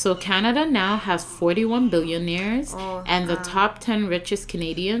 So Canada now has 41 billionaires, and the top 10 richest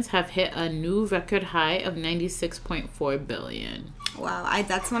Canadians have hit a new record high of 96.4 billion. Wow,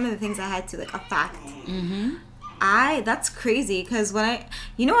 that's one of the things I had to, like, a fact. Mm-hmm. That's crazy, because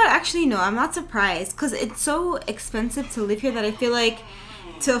you know what, actually, no, I'm not surprised, because it's so expensive to live here that I feel like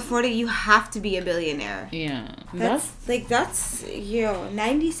to afford it, you have to be a billionaire. Yeah. That's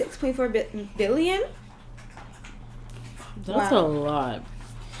 96.4 billion? That's Wow. a lot.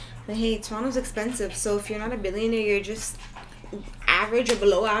 But hey, Toronto's expensive, so if you're not a billionaire, you're just average or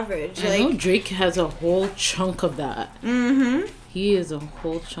below average. I know Drake has a whole chunk of that. Mm-hmm. He is a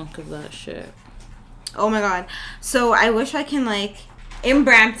whole chunk of that shit. Oh my god. So I wish I can, like, in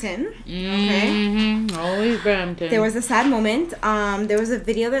Brampton, okay? Mm-hmm. Always Brampton. There was a sad moment. There was a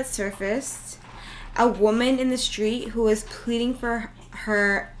video that surfaced. A woman in the street who was pleading for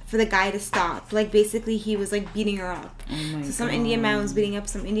the guy to stop. Like, basically, he was, like, beating her up. Oh my So some God. Indian man was beating up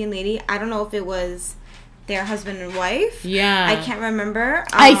some Indian lady. I don't know if it was their husband and wife. Yeah. I can't remember.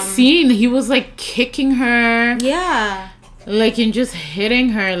 I seen he was like kicking her. Yeah. Like, and just hitting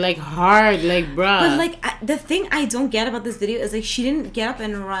her, like, hard, like, bruh. But, like, the thing I don't get about this video is, like, she didn't get up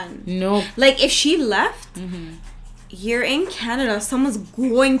and run. Nope. Like, if she left, Mm-hmm. you're in Canada, someone's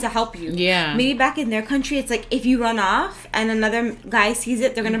going to help you. Yeah. Maybe back in their country, it's like, if you run off and another guy sees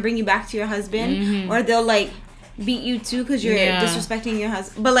it, they're going to bring you back to your husband. Mm-hmm. Or they'll, like, beat you, too, because you're Yeah. disrespecting your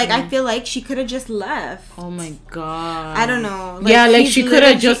husband. But, like, I feel like she could have just left. Oh my God. I don't know. yeah, like, he's she could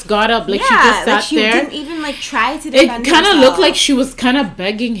have literally- just got up. Like, yeah, she just sat like, she there. didn't even, like, try to It defend kind of herself. looked like she was kind of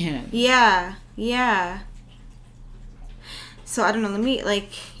begging him. Yeah, yeah. So I don't know. Let me, like,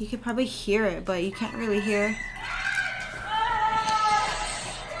 you could probably hear it, but you can't really hear.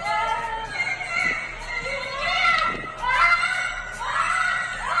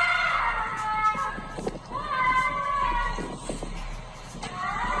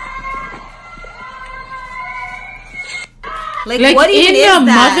 Like what even in is the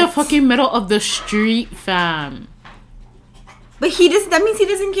that? motherfucking middle of the street, fam. But he doesn't. That means he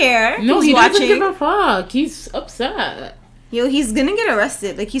doesn't care. No, He's he watching. doesn't give a fuck. He's upset. Yo, he's gonna get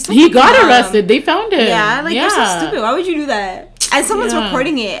arrested. Like he's so He fucking got dumb. arrested. They found him. Yeah, like you're so stupid. Why would you do that? And someone's Yeah.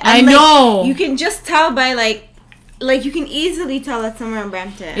 recording it. And, I like, know. You can just tell by like you can easily tell that's somewhere in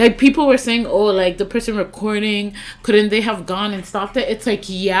Brampton. Like, people were saying, oh, like, the person recording, couldn't they have gone and stopped it? It's like,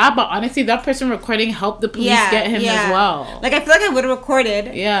 yeah, but honestly, that person recording helped the police get him as well. Like I feel like I would have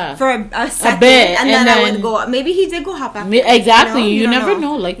recorded. Yeah. For a second, bit, and and then I then- would go. Maybe he did go hop after. Exactly. You don't never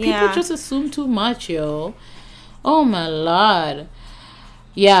know. Like, people Yeah. just assume too much, yo. Oh, my Lord.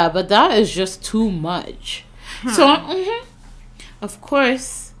 Yeah, but that is just too much. So, of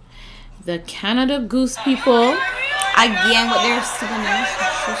course, the Canada Goose people... Again, with their stupidness.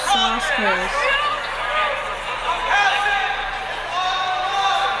 She's so scared.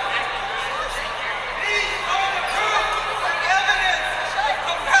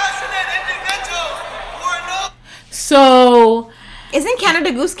 So... Isn't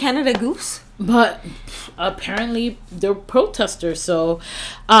Canada Goose? But apparently they're protesters, so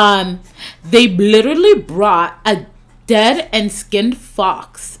they literally brought a dead and skinned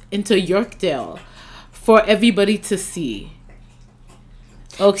fox into Yorkdale for everybody to see.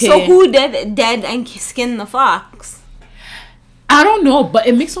 Okay. So who dead and skinned the fox? I don't know, but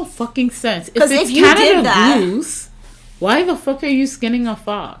it makes no fucking sense. 'Cause it's if you Canada did that- Goose, why the fuck are you skinning a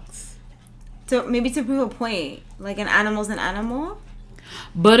fox? So maybe to prove a point, like an animal's an animal.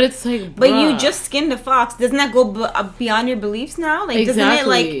 But it's like, But you bruh. just skinned a fox. Doesn't that go beyond your beliefs now? Like, doesn't it,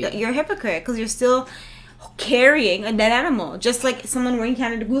 Exactly. like, you're a hypocrite because you're still carrying a dead animal. Just like someone wearing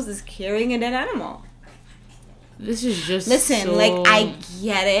Canada Goose is carrying a dead animal. This is just Listen, so... like, I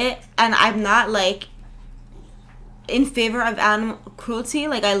get it. And I'm not, like, in favor of animal cruelty.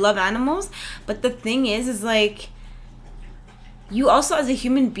 Like, I love animals. But the thing is like, you also as a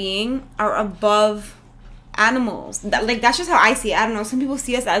human being are above animals. That's just how I see it. I don't know, some people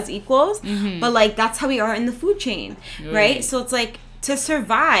see us as equals, but like that's how we are in the food chain, right? So it's like, to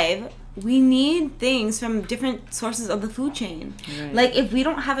survive we need things from different sources of the food chain. Like if we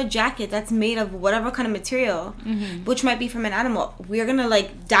don't have a jacket that's made of whatever kind of material, which might be from an animal, we're gonna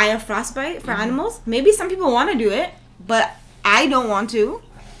like die of frostbite for animals. Maybe some people want to do it, but I don't want to,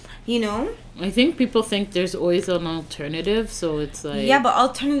 you know. I think people think there's always an alternative, so it's like... Yeah, but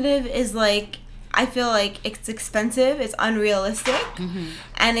alternative is like, I feel like it's expensive, it's unrealistic,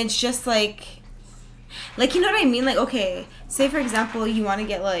 and it's just like, you know what I mean? Like, okay, say for example, you want to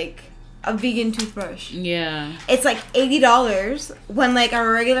get like a vegan toothbrush. Yeah. It's like $80 when like a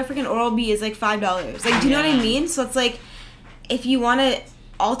regular freaking Oral-B is like $5. Like, do you know what I mean? So it's like, if you want to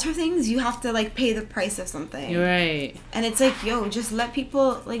alter things, you have to like pay the price of something. Right. And it's like, yo, just let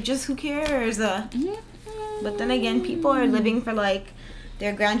people, like, just who cares? But then again, people are living for like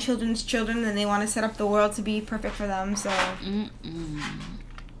their grandchildren's children, and they want to set up the world to be perfect for them. So,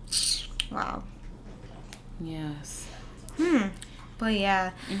 wow. Yes. But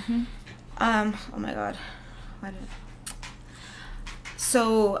yeah. Oh my god.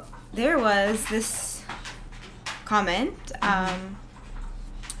 So there was this comment.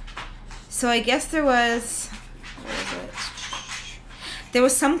 So I guess there was, what was it? There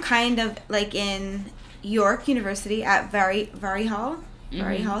was some kind of, like, in York University at Vary Hall,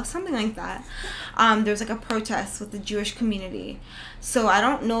 something like that. There was like a protest with the Jewish community. So I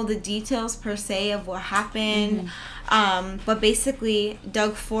don't know the details per se of what happened. But basically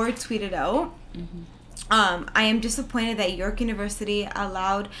Doug Ford tweeted out, I am disappointed that York University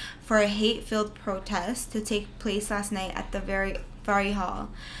allowed for a hate-filled protest to take place last night at the Vary Hall.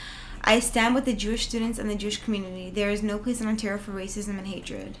 I stand with the Jewish students and the Jewish community. There is no place in Ontario for racism and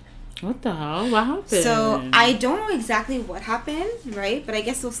hatred. What the hell? What happened? So I don't know exactly what happened, right? But I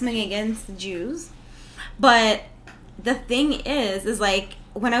guess it was something against the Jews. But the thing is like,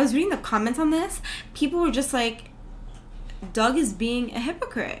 when I was reading the comments on this, people were just like, Doug is being a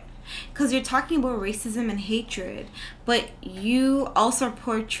hypocrite. Because you're talking about racism and hatred, but you also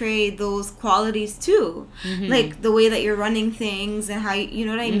portray those qualities too. Like the way that you're running things and how, you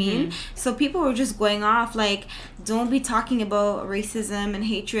know what I mean? So people were just going off like, don't be talking about racism and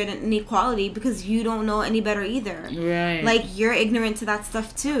hatred and inequality because you don't know any better either. Right. Like, you're ignorant to that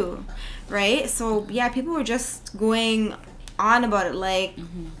stuff too. Right? So, yeah, people were just going on about it like...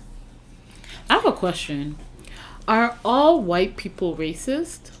 I have a question. Are all white people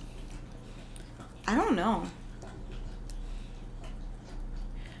racist? I don't know.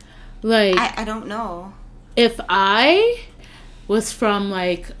 Like, I don't know. If I was from,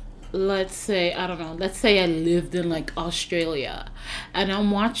 like, let's say I lived in, like, Australia, and I'm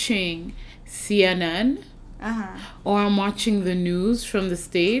watching CNN, or I'm watching the news from the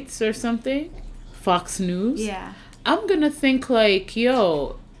States or something, Fox News, I'm gonna think, like,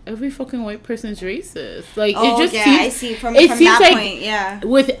 yo, every fucking white person's racist. Like, it just seems... I see. From that like, point,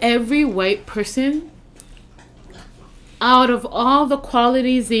 with every white person, out of all the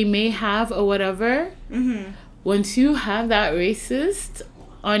qualities they may have or whatever, once you have that racist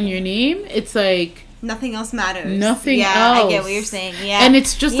on your name, it's like... nothing else matters. Nothing else. I get what you're saying. Yeah. And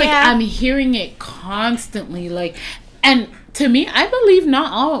it's just like, I'm hearing it constantly. Like, and to me, I believe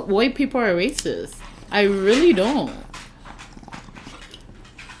not all white people are racist. I really don't.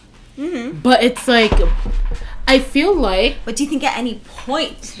 But it's like, I feel like... But do you think at any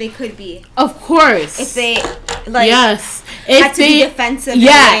point they could be? Of course. If they, like... Yes. Had to be defensive.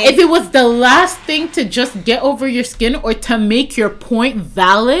 Yeah, if it was the last thing to just get over your skin or to make your point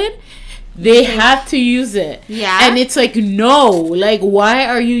valid, they have to use it. Yeah. And it's like, no. Like, why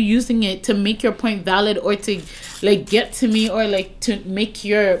are you using it to make your point valid or to, like, get to me or, like, to make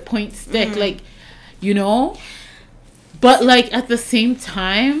your point stick? Like, you know? But, like, at the same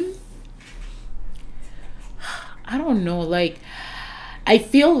time... I don't know, like, I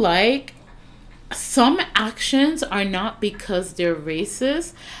feel like some actions are not because they're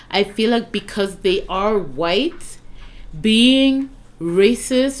racist. I feel like because they are white, being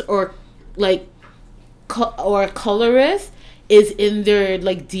racist or, like, or colorist is in their,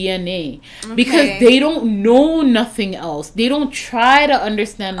 like, DNA. Because they don't know nothing else. They don't try to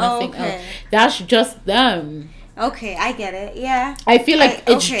understand nothing else. That's just them. Okay, I get it. Yeah. I feel like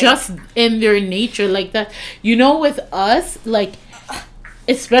it's just in their nature like that. You know, with us, like,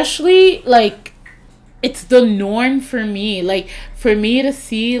 especially, like, it's the norm for me. Like, for me to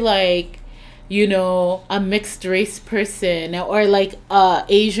see, like, you know, a mixed race person or, like, a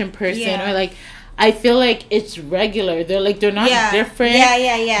Asian person or, like, I feel like it's regular. They're like, they're not different.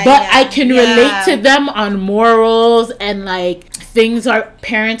 But I can relate to them on morals and, like, things our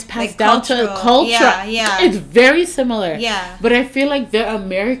parents passed, like, down to culture. It's very similar. But I feel like the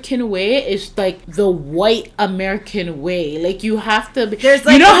American way is like the white American way. Like, you have to be, there's,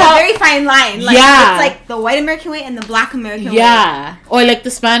 like, a very fine line. Like, it's like the white American way and the black American way. Or like the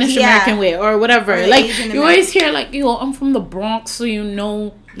Spanish American way or whatever. Or like, you always hear, like, yo, I'm from the Bronx, so you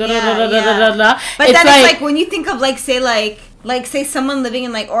know. But then it's like when you think of, like, say someone living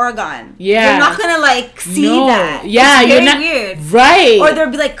in, like, Oregon. You're not gonna, like, see that. It's you're not weird. Right. Or there'll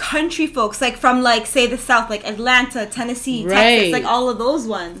be, like, country folks, like, from, like, say the South, like Atlanta, Tennessee, Texas, like, all of those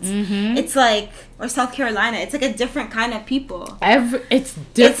ones. It's like, or South Carolina. It's like a different kind of people. It's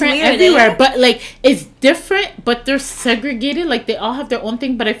different everywhere, but, like, it's different, but they're segregated. Like they all have their own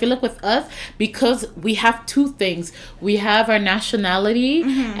thing. But I feel like with us, because we have two things, we have our nationality,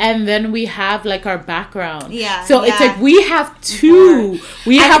 and then we have like our background. Yeah. So it's like we have two.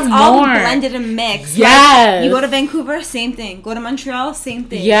 We and have it's more all blended and mixed. Yes. Like, you go to Vancouver, same thing. Go to Montreal, same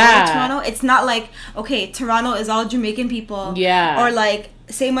thing. Yeah. Go to Toronto, it's not like, okay, Toronto is all Jamaican people. Yeah. Or like,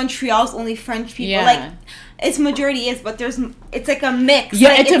 say Montreal's only French people. Yeah. Like, its majority is, but it's like a mix. Yeah,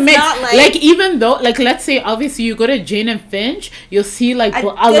 like, it's a mix. Not like even though, like, let's say obviously you go to Jane and Finch, you'll see like a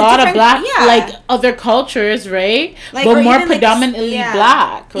lot of black, like other cultures, right? Like, but more predominantly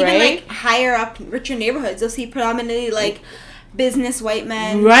black, right? Even like higher up, richer neighborhoods, you'll see predominantly like business white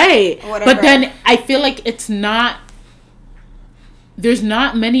men, right? Whatever. But then I feel like it's not. There's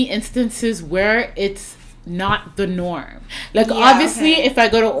not many instances where it's not the norm. Like obviously if I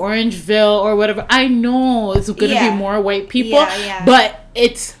go to Orangeville or whatever, I know it's gonna be more white people, but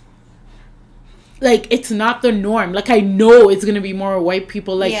it's like it's not the norm. Like I know it's gonna be more white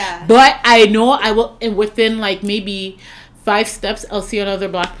people, like but I know I will within like maybe 5 steps I'll see another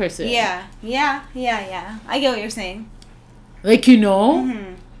black person. Yeah I get what you're saying, like, you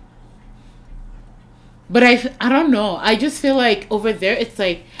know. But I don't know, I just feel like over there it's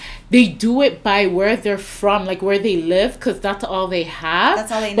like they do it by where they're from, like where they live, because that's all they have.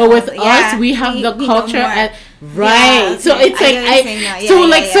 That's all they know. But with us, we have the culture, and right. So it's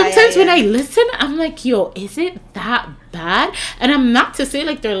like sometimes when I listen, I'm like, yo, is it that bad? And I'm not to say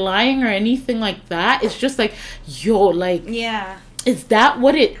like they're lying or anything like that. It's just like, yo, like, is that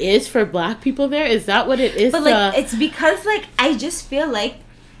what it is for black people there? Is that what it is? But like, it's because like I just feel like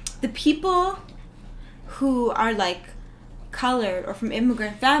the people who are like colored or from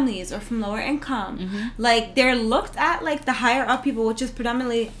immigrant families or from lower income, like they're looked at like the higher up people, which is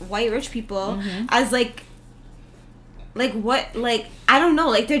predominantly white rich people, as like what, like I don't know,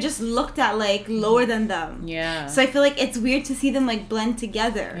 like they're just looked at like lower than them. So I feel like it's weird to see them like blend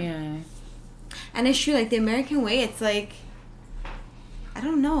together. And it's true, like the American way, it's like, I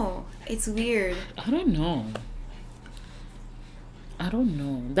don't know, it's weird. I don't know.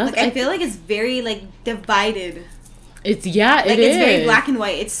 That's like I feel like it's very like divided. It's like it it's is very black and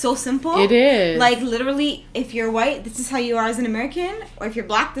white. It's so simple. It is like literally, if you're white, this is how you are as an American, or if you're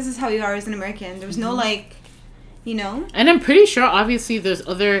black, this is how you are as an American. There's no like, you know. And I'm pretty sure, obviously, there's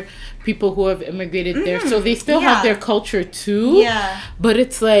other people who have immigrated there, so they still have their culture too. But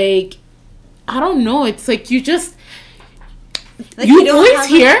it's like, I don't know. It's like you just. Like you always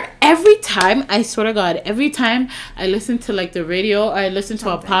hear every time, I swear to God, every time I listen to like the radio or I listen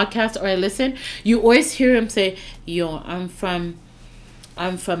to a podcast or you always hear him say, yo, I'm from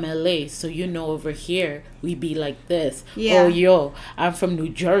LA, so you know over here we be like this. Oh yo, I'm from New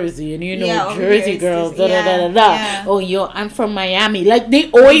Jersey, and you know Jersey girls, Oh yo, I'm from Miami. Like they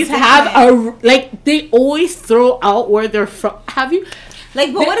always they always throw out where they're from. Have you?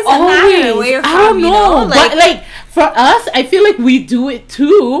 Like, but what does it matter where you're from? I don't know. But like for us, I feel like we do it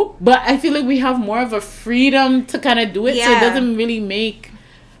too. But I feel like we have more of a freedom to kind of do it, so it doesn't really make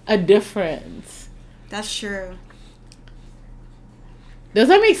a difference. That's true. Does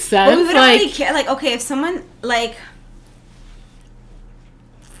that make sense? But we wouldn't really care. Like, okay, if someone like.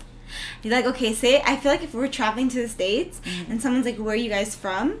 You're like, okay, say, I feel like if we're traveling to the States and someone's like, where are you guys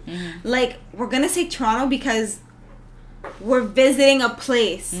from? Like, we're going to say Toronto because we're visiting a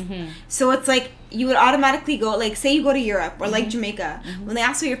place. So it's like, you would automatically go, like, say you go to Europe or like Jamaica. When they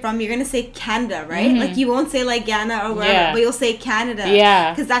ask where you're from, you're going to say Canada, right? Like, you won't say like Ghana or wherever, but you'll say Canada.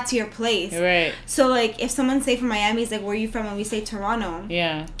 Because that's your place. Right. So, like, if someone say from Miami is like, where are you from? And we say Toronto.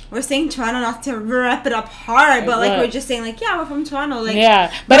 We're saying Toronto not to wrap it up hard, but like, we're just saying like, yeah, we're from Toronto.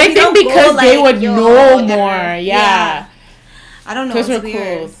 Like, but I think because they would know more. I don't know. It's weird.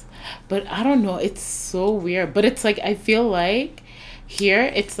 Close. But I don't know. It's so weird. But it's like, I feel like here,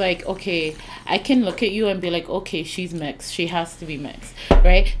 it's like, okay, I can look at you and be like, okay, she's mixed. She has to be mixed,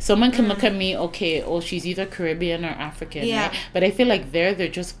 right? Someone can look at me, okay, oh, she's either Caribbean or African, right? But I feel like they're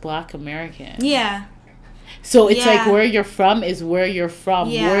just Black American. So it's like where you're from is where you're from.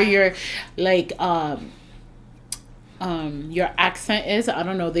 Where your like your accent is, I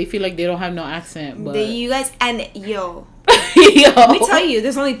don't know. They feel like they don't have no accent, but you guys and let me tell you,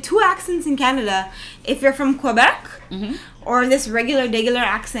 there's only 2 accents in Canada. If you're from Quebec or this regular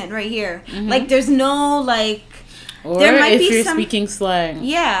accent right here, like there's no like. Or there might if you're speaking slang.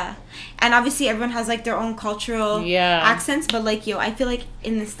 And obviously everyone has like their own cultural accents, but like I feel like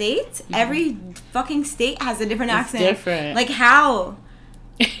in the States, every fucking state has a different accent. Different. Like how?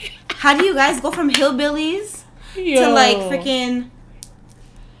 How do you guys go from hillbillies to like freaking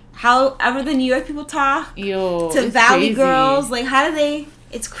however the New York people talk to Valley crazy. Girls? Like how do they?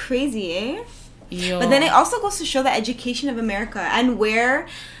 It's crazy, eh? Yo. But then it also goes to show the education of America and where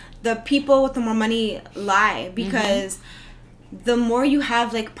the people with the more money lie, because the more you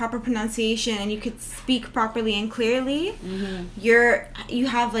have like proper pronunciation and you could speak properly and clearly, you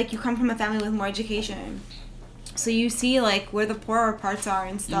come from a family with more education. So you see like where the poorer parts are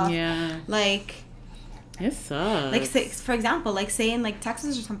and stuff. Yeah. Like it sucks. like say, for example, like say in like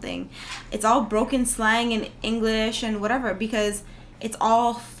Texas or something, it's all broken slang and English and whatever because it's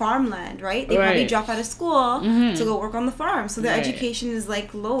all farmland, right? They probably drop out of school to go work on the farm, so their education is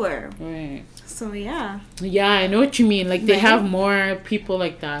like lower. Right. So yeah. Yeah, I know what you mean. Like they have more people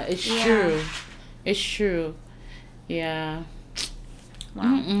like that. It's true. It's true. Yeah. Wow.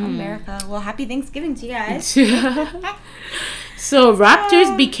 America. Well, happy Thanksgiving to you guys. So,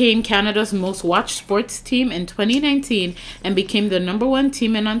 Raptors became Canada's most watched sports team in 2019 and became the number 1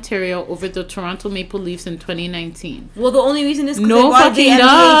 team in Ontario over the Toronto Maple Leafs in 2019. Well, the only reason is because they won the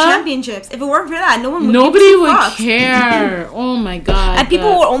NBA championships. If it weren't for that, nobody would care. Oh my god. And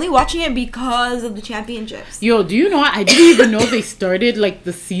people were only watching it because of the championships. Yo, do you know what? I didn't even know they started like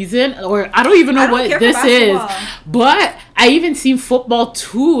the season, or I don't even know what this is. But I even seen football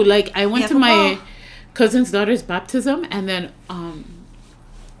too. Like I went to my cousin's daughter's baptism, and then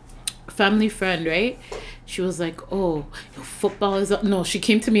family friend, right, she was like, oh, football is up. No, she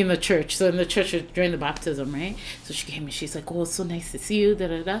came to me in the church, so in the church during the baptism, right, so she came and she's like, oh, it's so nice to see you, da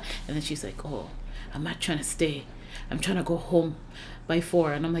da da, and then she's like, oh, I'm not trying to stay, I'm trying to go home by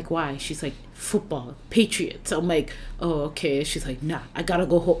 4. And I'm like, why? She's like, football, Patriots. I'm like, oh, okay. She's like, nah, I gotta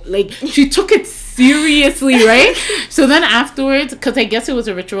go home. Like, she took it seriously, right? So then afterwards, because I guess it was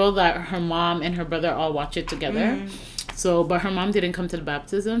a ritual that her mom and her brother all watch it together. So, but her mom didn't come to the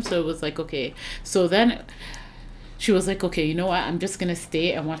baptism, so it was like, okay. So then she was like, okay, you know what? I'm just gonna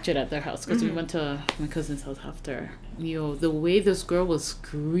stay and watch it at their house, because we went to my cousin's house after. Yo, the way this girl was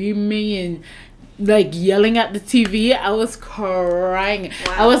screaming and like yelling at the TV, I was crying.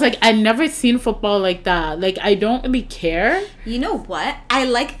 Wow. I was like, I never seen football like that. Like, I don't really care. You know what? I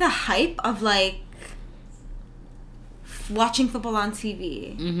like the hype of like watching football on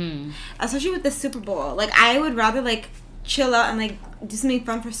TV, especially with the Super Bowl. Like, I would rather like chill out and like do something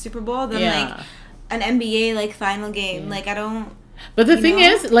fun for Super Bowl than like an NBA like final game. Like, I don't. But the thing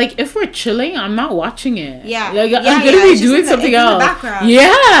is, like, if we're chilling, I'm not watching it. Yeah. Like, I'm gonna be doing something else. In the background.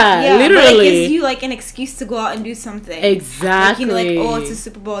 Yeah, literally. But it gives you, like, an excuse to go out and do something. Exactly. Like, you know, like, oh, it's a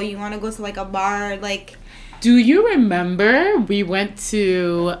Super Bowl. You want to go to, like, a bar, like. Do you remember we went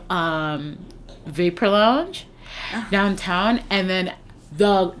to Vapor Lounge downtown, and then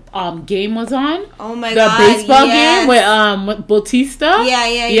the game was on? Oh, my God. The baseball game with Bautista?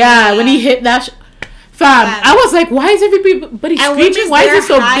 Yeah, when he hit that... Fam, I was like, why is everybody screaming? Why is it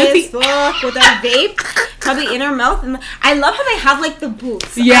so busy? With a vape, probably in her mouth. And I love how they have like the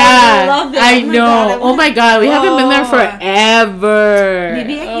booths. Yeah, I love it. I know. Oh my god, we haven't been there forever.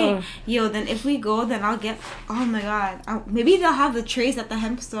 Maybe I can. Yo, then if we go, then I'll get. Oh my god, maybe they'll have the trays at the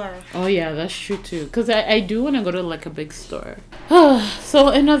hemp store. Oh yeah, that's true too. Cause I do want to go to like a big store. So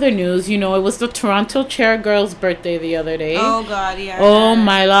in other news, you know, it was the Toronto Chair girl's birthday the other day. Oh god, yeah. Oh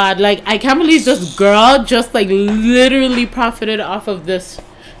my lord, like I can't believe this girl just like literally profited off of this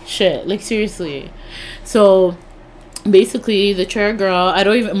shit. Like seriously. So basically the chair girl,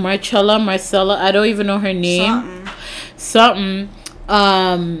 Marcella, I don't even know her name. Something.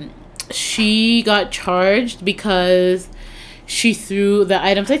 She got charged because she threw the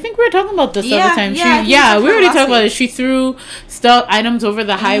items. I think we were talking about this other time. We already talked about it. She threw items over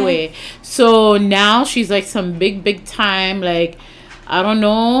the highway. So now she's like some big time, like, I don't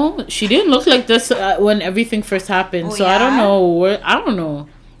know. She didn't look like this when everything first happened. I don't know. I don't know.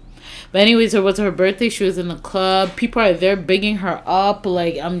 But anyways, it was her birthday. She was in the club. People are there bigging her up.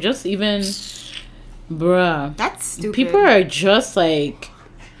 Like, I'm just even... Bruh. That's stupid. People are just like...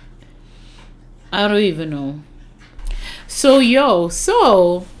 I don't even know. So,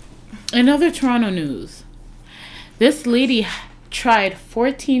 in other Toronto news, this lady tried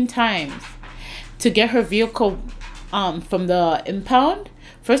 14 times to get her vehicle from the impound.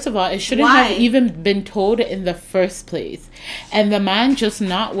 First of all, it shouldn't have even been towed in the first place. And the man just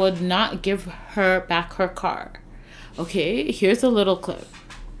would not give her back her car. Okay, here's a little clip.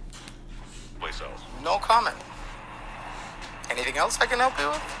 No comment. Anything else I can help you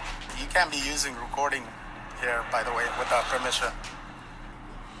with? You can't be using recording here, by the way, without permission.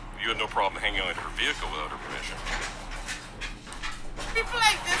 You had no problem hanging on to her vehicle without her permission. People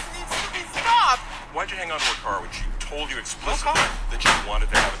like this needs to be stopped. Why'd you hang on to her car when she told you explicitly that you wanted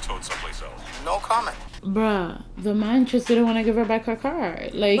to have it towed someplace else? No comment. Bruh, the man just didn't want to give her back her car.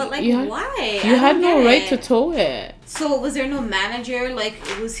 Like, but like, why? You had no right to tow it. So was there no manager? Like,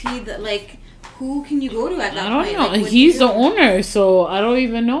 was he the like? who can you go to at that I don't point? know. Like, what He's do you the do? owner, so I don't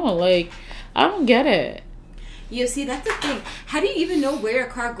even know. Like, I don't get it. You see, that's the thing. How do you even know where a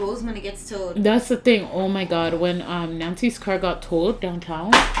car goes when it gets towed? That's the thing. Oh my god, when Nancy's car got towed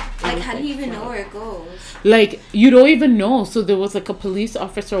downtown. Like, how do you even know where it goes? Like, you don't even know. So there was like a police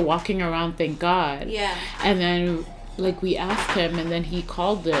officer walking around, thank God. Yeah. And then like we asked him, and then he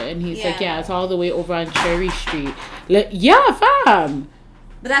called it, and he's like, Yeah. yeah, it's all the way over on Cherry Street. Like, yeah, fam.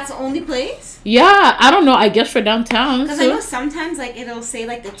 But that's the only place? Yeah, I don't know. I guess for downtown. Because So. I know sometimes, like, it'll say,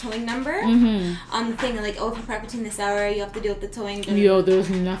 like, the towing number on the thing. Like, oh, if you park between this hour, you have to deal with the towing. Yo, there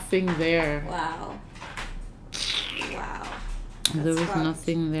was nothing there. Wow. Wow. There was fucked.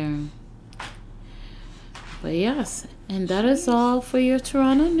 nothing there. But yes, and that is all for your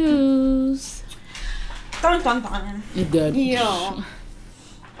Toronto news. Dun, dun, dun. Good. Yo.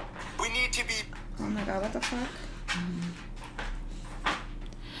 We need to be. Oh my god, what the fuck?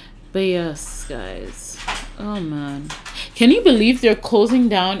 But yes, guys. Oh man, can you believe they're closing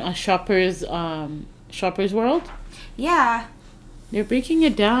down a Shoppers World? Yeah, They're breaking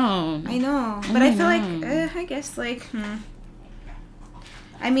it down. I know. But Oh I feel my like, I guess, like,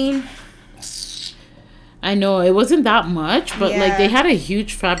 I mean, I know it wasn't that much, but like Yeah. they had a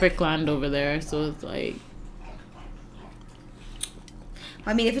huge fabric land over there, so it's like.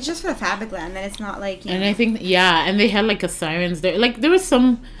 if it's just for the fabric land, then it's not like, you And know. I think and they had like a sirens there. Like there was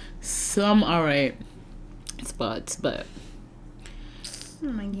some alright spots, but Oh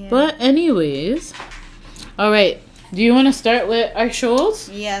my god. but anyways, all right. Do you want to start with our shows?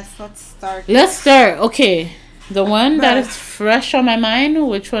 Yes, let's start. Let's start. Okay, the one that Bruh. is fresh on my mind.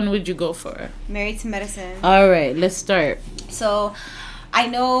 Which one would you go for? Married to Medicine. All right, let's start. So, I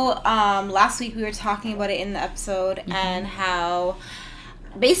know last week we were talking about it in the episode and how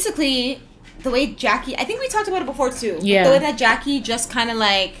basically the way Jackie, I think we talked about it before too. Yeah. The way that Jackie just kind of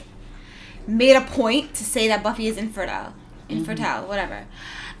like made a point to say that Buffy is infertile, whatever.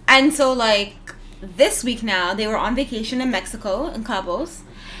 And so like this week now they were on vacation in Mexico in Cabos,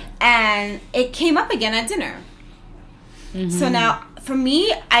 and it came up again at dinner. So now for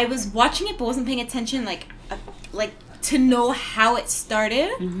me, I was watching it but wasn't paying attention like to know how it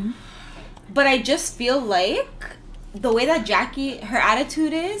started. But I just feel like the way that Jackie, her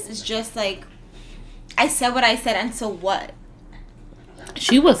attitude is just like, I said what I said, and so what?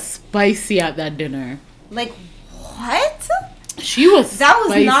 She was spicy at that dinner. Like, what? She was. That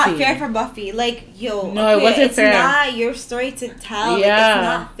was spicy. not fair for Buffy. Like, yo, No, it wasn't it's fair. not your story to tell. Like, Yeah. it's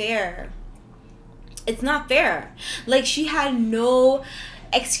not fair. It's not fair. Like, she had no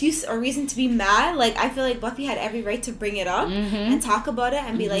excuse or reason to be mad. Like, I feel like Buffy had every right to bring it up and talk about it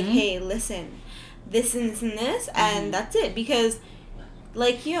and be like, hey, listen, this and this and this, and that's it. Because,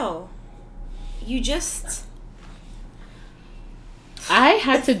 like, yo, you just... I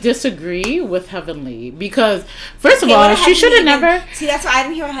had to disagree with Heavenly because, first of Okay, all, what she should have Heavenly never. did- See, that's why I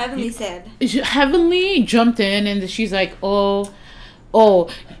didn't hear what Heavenly said. Heavenly jumped in and she's like, oh,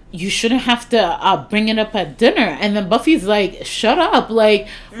 you shouldn't have to bring it up at dinner. And then Buffy's like, shut up. Like,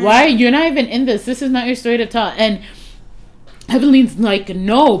 why? You're not even in this. This is not your story to tell. And Heavenly's like,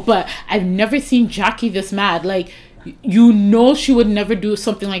 no, but I've never seen Jackie this mad. Like, you know she would never do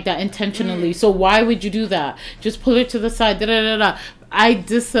something like that intentionally. So why would you do that? Just pull her to the side. Da, da, da, da. I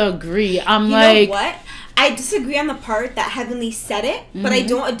disagree. I'm You like... know what? I disagree on the part that Heavenly said it, but I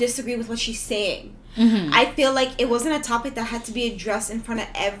don't disagree with what she's saying. I feel like it wasn't a topic that had to be addressed in front of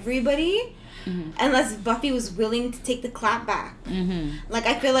everybody unless Buffy was willing to take the clap back. Like,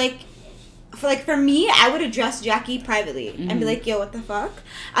 I feel like for me, I would address Jackie privately and be like, yo, what the fuck?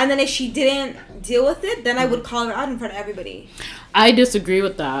 And then if she didn't deal with it, then I would call her out in front of everybody. I disagree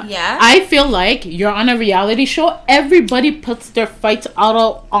with that. Yeah? I feel like you're on a reality show. Everybody puts their fights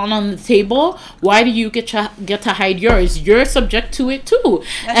out on the table. Why do you get to hide yours? You're subject to it too.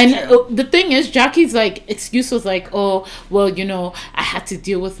 That's true. The thing is, Jackie's like excuse was like, oh, well, you know, I had to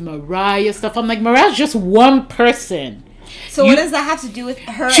deal with Mariah stuff. I'm like, Mariah's just one person. So what does that have to do with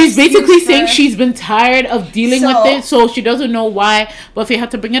her? She's basically excuse saying for- she's been tired of dealing with it, so she doesn't know why Buffy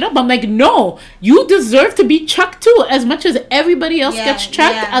had to bring it up. I'm like, no, you deserve to be chucked too. As much as everybody else gets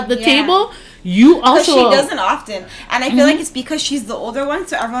chucked at the table, you also... Because she doesn't often. And I feel like it's because she's the older one,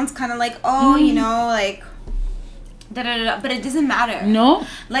 so everyone's kind of like, oh, you know, like... Da-da-da-da. But it doesn't matter. No?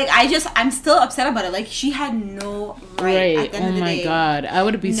 Like, I'm still upset about it. Like, she had no right at the end Oh of the my day. god, I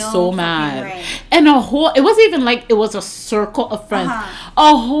would be No so fucking mad. right. And it wasn't even like it was a circle of friends.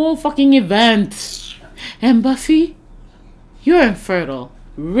 A whole fucking event. And Buffy, you're infertile.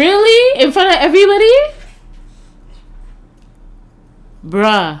 Really? In front of everybody?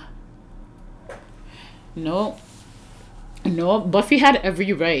 Bruh. No. No, Buffy had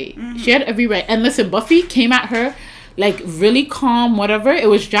every right. She had every right. And listen, Buffy came at her like really calm, whatever. It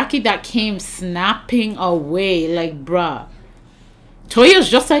was Jackie that came snapping away, like, bruh. Toya's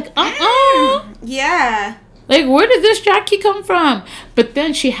just like, Yeah. Like, where did this Jackie come from? But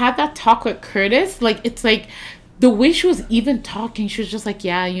then she had that talk with Curtis. Like, it's like the way she was even talking, she was just like,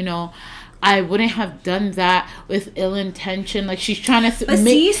 yeah, you know, I wouldn't have done that with ill intention. Like, she's trying to But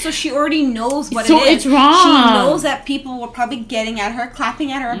see, so she already knows what So it is. it's wrong. She knows that people were probably getting at her,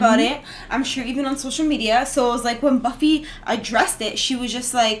 clapping at her about it. I'm sure even on social media. So it was like when Buffy addressed it, she was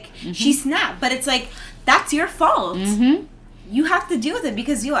just like, she snapped. But it's like, that's your fault. You have to deal with it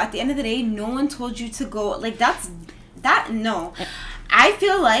because, at the end of the day, no one told you to go. Like, no. I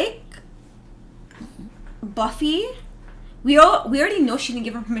feel like Buffy... We already know she didn't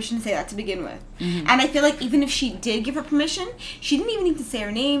give her permission to say that to begin with. And I feel like even if she did give her permission, she didn't even need to say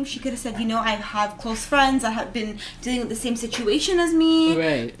her name. She could have said, you know, I have close friends that have been dealing with the same situation as me.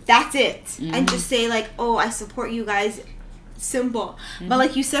 Right. That's it. And just say, like, oh, I support you guys. Simple. But,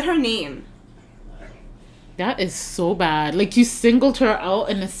 like, you said her name. That is so bad. Like, you singled her out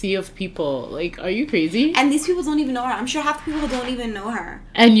in a sea of people. Like, are you crazy? And these people don't even know her. I'm sure half the people don't even know her.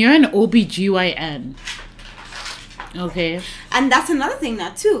 And you're an OBGYN. Okay. And that's another thing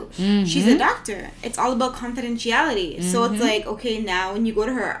now too. She's a doctor. It's all about confidentiality. So it's like, okay, now when you go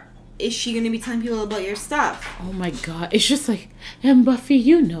to her, is she going to be telling people about your stuff? Oh my god. It's just like, and Buffy,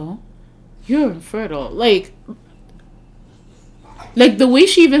 you know, you're infertile. Like the way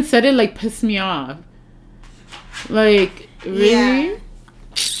she even said it, like, pissed me off. Like, really? Yeah.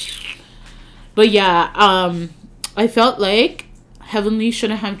 But yeah, I felt like Heavenly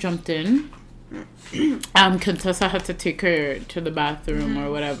shouldn't have jumped in. Contessa had to take her to the bathroom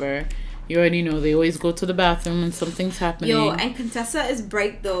or whatever. You already know they always go to the bathroom when something's happening. Yo, and Contessa is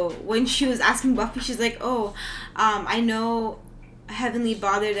bright though. When she was asking Buffy, she's like, "Oh, I know Heavenly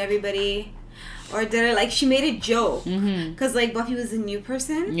bothered everybody." Or did it, like, she made a joke. Because, like, Buffy was a new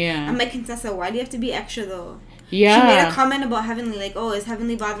person. Yeah. I'm like, Contessa, why do you have to be extra, though? Yeah. She made a comment about Heavenly, like, oh, is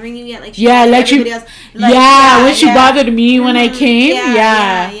Heavenly bothering you yet? Like, she yeah, bothered like everybody she, else. Like, when she bothered me when I came.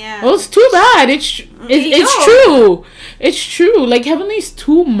 Yeah. It was too bad. It's true. It's true. Like, Heavenly's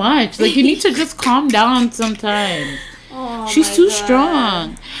too much. Like, you need to just calm down sometimes. Oh, she's too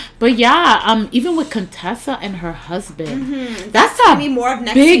strong. But yeah, even with Contessa and her husband, that's a be more of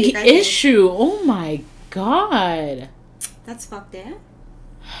next big week, I think. issue. Oh my god, that's fucked up.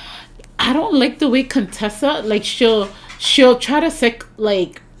 I don't like the way Contessa, like, she'll try to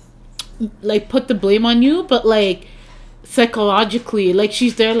like put the blame on you, but like psychologically, like,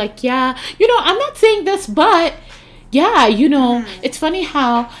 she's there, like, yeah, you know, I'm not saying this, but yeah, you know, it's funny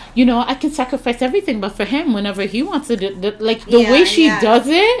how, you know, I can sacrifice everything, but for him, whenever he wants to do, like, the way she does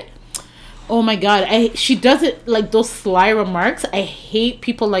it, oh my god, she does it, like, those sly remarks. I hate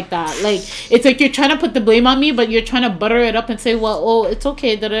people like that. Like, it's like you're trying to put the blame on me, but you're trying to butter it up and say, well, oh, it's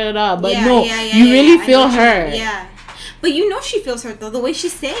okay, da da da. But you really feel hurt. Yeah, but you know she feels hurt though. The way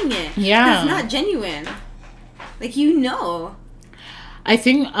she's saying it, it's not genuine. Like, you know. I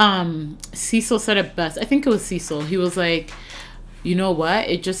think Cecil said it best. I think it was Cecil. He was like, you know what?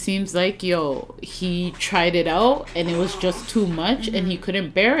 It just seems like, he tried it out and it was just too much and he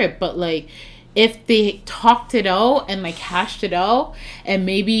couldn't bear it. But, like, if they talked it out and, like, hashed it out and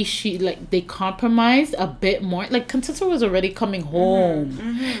maybe they compromised a bit more. Like, Contessa was already coming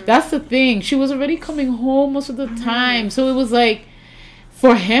home. That's the thing. She was already coming home most of the time. So it was like,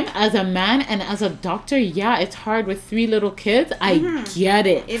 for him as a man and as a doctor, yeah, it's hard with 3 little kids. I get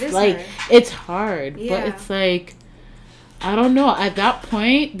it. It is like, hard. it's hard. But it's like, I don't know. At that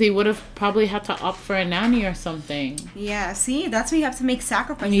point, they would have probably had to opt for a nanny or something. Yeah, see? That's why you have to make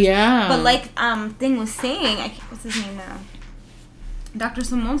sacrifices. Yeah. But like, Thing was saying, what's his name now? Dr.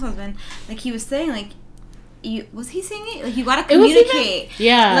 Simone's husband. Like, he was saying, like, was he saying it? Like, you gotta communicate.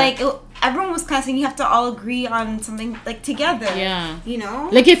 Like, everyone was kind of saying you have to all agree on something, like, together. Yeah. You know?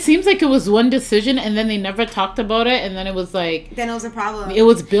 Like, it seems like it was one decision and then they never talked about it and then it was like... Then it was a problem. It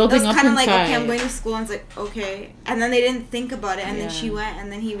was building up inside. It was kind of like, okay, I'm going to school, and it's like, okay. And then they didn't think about it, and then she went,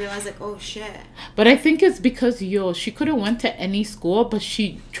 and then he realized, like, oh, shit. But I think it's because, she could have went to any school, but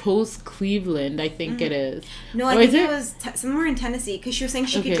she chose Cleveland, I think it is. No, I think it was somewhere in Tennessee, because she was saying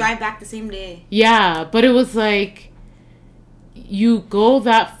she could drive back the same day. Yeah, but it was like, you go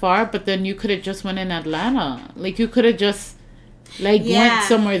that far, but then you could have just went in Atlanta. Like, you could have just, like, went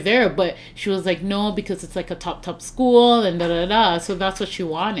somewhere there. But she was like, no, because it's like a top school and da-da-da. So that's what she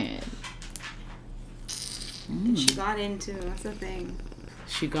wanted. And she got into, that's the thing.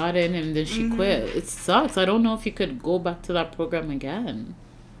 She got in and then she quit. It sucks. I don't know if you could go back to that program again.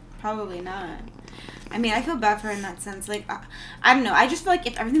 Probably not. I mean, I feel bad for her in that sense. Like, I don't know. I just feel like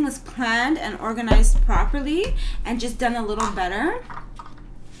if everything was planned and organized properly and just done a little better,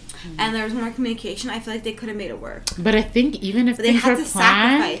 and there was more communication, I feel like they could have made it work. But I think even if But they things had were to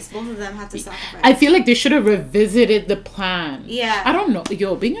planned, sacrifice. Both of them had to sacrifice. I feel like they should have revisited the plan. Yeah. I don't know.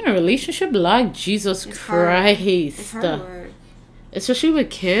 Yo, being in a relationship, like, Jesus It's hard. Christ. It's hard work. Especially with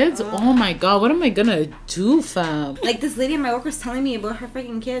kids. Oh my God, what am I gonna do, fam? Like, this lady at my work was telling me about her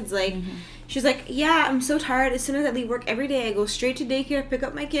freaking kids. Like, she's like, yeah, I'm so tired. As soon as I leave work every day, I go straight to daycare, pick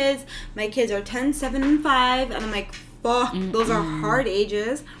up my kids. My kids are 10, 7, and 5. And I'm like, fuck, those are hard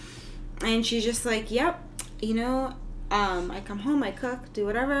ages. And she's just like, yep, you know, I come home, I cook, do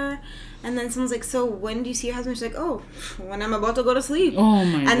whatever. And then someone's like, so when do you see your husband? She's like, oh, when I'm about to go to sleep. Oh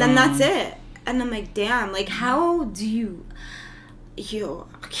my God. And then that's it. And I'm like, damn, like, how do you... Yo,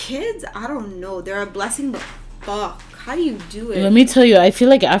 kids, I don't know. They're a blessing, but fuck. How do you do it? Let me tell you, I feel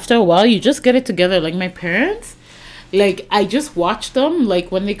like after a while, you just get it together. Like, my parents, like, I just watch them, like,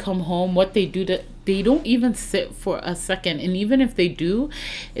 when they come home, what they do they don't even sit for a second. And even if they do,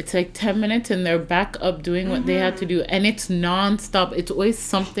 it's like 10 minutes and they're back up doing what they had to do. And it's nonstop. It's always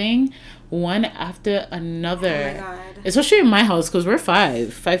something, one after another. Oh my God. Especially in my house, because we're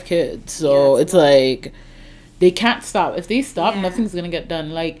five kids. So it's like, they can't stop. If they stop, nothing's going to get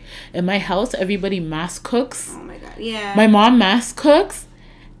done. Like, in my house, everybody mass cooks. Oh my God, yeah. My mom mass cooks.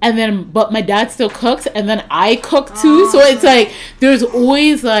 And then, but my dad still cooks, and then I cook too. So it's like, there's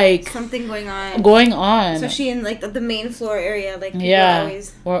always like something going on. So Especially in like the main floor area. Like, people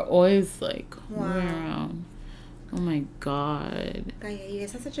we're always like moving around. Oh my God. God, yeah, you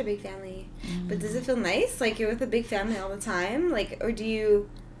guys have such a big family. But does it feel nice? Like, you're with a big family all the time? Like, or do you...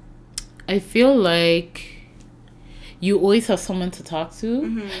 I feel like you always have someone to talk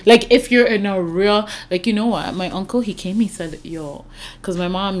to. Like, if you're in a real, like, you know what, my uncle, he came, he said, yo, because my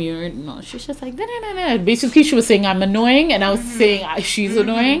mom, she's just like, nah. Basically, she was saying I'm annoying, and I was saying she's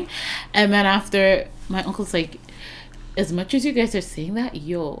annoying. And then after, my uncle's like, as much as you guys are saying that,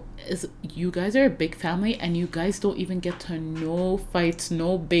 you guys are a big family, and you guys don't even get to no fights,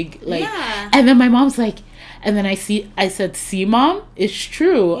 no big, like, and then my mom's like, and then I said, see, Mom, it's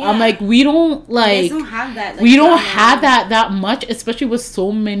true. I'm like, we don't, like, don't have that, like, we don't have that much, especially with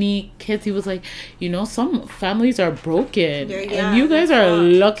so many kids. He was like, you know, some families are broken, and you guys are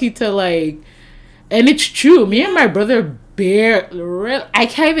lucky to, like, and it's true. Me and my brother I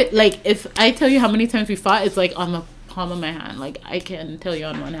can't even, like, if I tell you how many times we fought, it's like on the palm of my hand. Like, I can tell you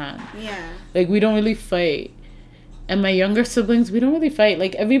on one hand. Like, we don't really fight. And my younger siblings, we don't really fight.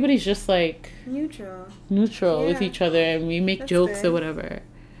 Like, everybody's just like neutral with each other, and we make jokes or whatever.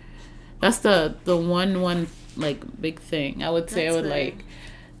 That's the one like big thing I would say. I would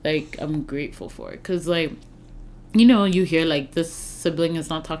like I'm grateful for it, because, like, you know, you hear like this sibling is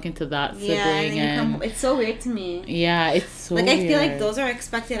not talking to that sibling, and it's so weird to me. Yeah, it's so like, weird. I feel like those are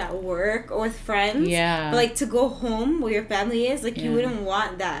expected at work or with friends. But like, to go home where your family is, like, you wouldn't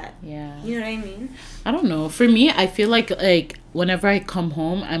want that. You know what I mean? I don't know. For me, I feel like whenever I come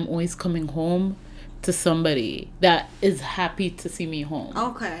home, I'm always coming home to somebody that is happy to see me home.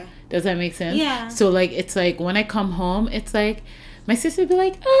 Okay. Does that make sense? Yeah. So, like, it's like when I come home, it's like my sister would be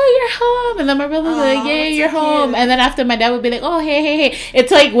like, oh, you're home. And then my brother would be like, yeah, you're home. And then after, my dad would be like, oh, hey.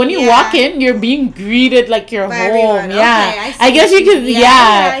 It's like when you walk in, you're being greeted like you're home. Everyone. Yeah. Okay, I guess you could,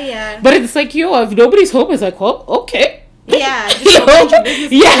 yeah. But it's like, yo, if nobody's home, it's like, well, okay. Yeah.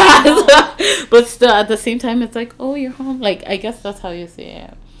 But still, at the same time, it's like, oh, you're home. Like, I guess that's how you say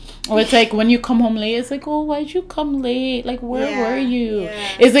it. Or it's like when you come home late, it's like, oh, why'd you come late? Like, where were you?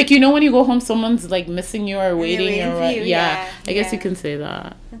 It's like, you know, when you go home, someone's like missing you or waiting or what. I guess you can say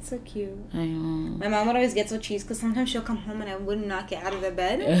that. That's so cute. I know. My mom would always get so cheesed because sometimes she'll come home and I would not get out of the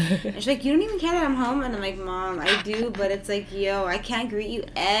bed. And she's like, you don't even care that I'm home? And I'm like, Mom, I do, but it's like, yo, I can't greet you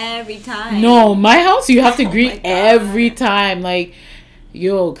every time. No, my house, you have to greet every time. Like,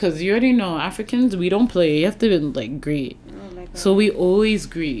 yo, because you already know, Africans, we don't play. You have to, like, greet. So we always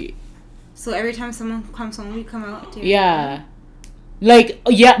greet. So every time someone comes home, we come out too. Yeah. Like,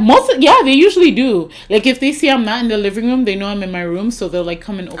 they usually do. Like, if they see I'm not in the living room, they know I'm in my room, so they'll, like,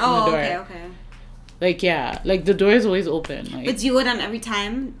 come and open the door. Okay. Like, yeah. Like, the door is always open. Like, but do you go down every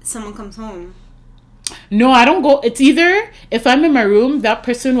time someone comes home? No, I don't go. It's either, if I'm in my room, that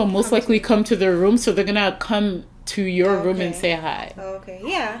person will most likely come to their room, so they're gonna come to your room and say hi. Oh, okay.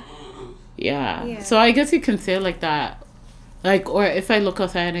 Yeah. So I guess you can say it like that. Like, or if I look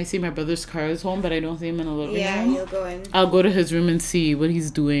outside and I see my brother's car is home, but I don't see him in the living room. Yeah, you'll go in. I'll go to his room and see what he's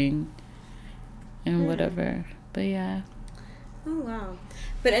doing. And whatever. But yeah. Oh, wow.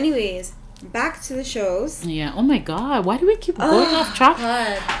 But anyways, back to the shows. Yeah. Oh my God. Why do we keep going off track?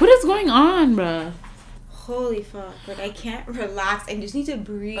 God. What is going on, bruh? holy fuck. Like, I can't relax. I just need to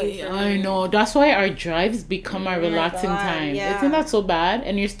breathe. I know. That's why our drives become our Oh my relaxing God, time. yeah. Isn't that so bad?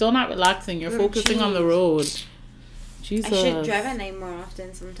 And you're still not relaxing. You're focusing on the jeez. road. Jesus. I should drive at night more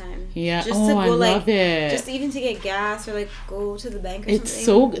often sometimes. Yeah. Just Oh, to go, I love it. Just even to get gas or, like, go to the bank or It's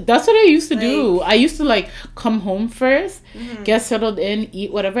something. so. That's what I used to do. I used to like come home 1st, get settled in,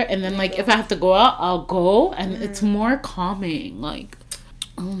 eat whatever, and then like if I have to go out, I'll go, and it's more calming. Like,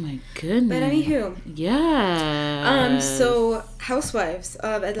 oh my goodness. But anywho. Yeah. So, Housewives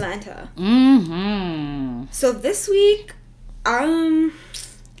of Atlanta. Mm-hmm. So this week, honestly,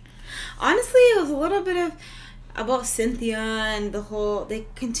 it was a little bit of about Cynthia and the whole. They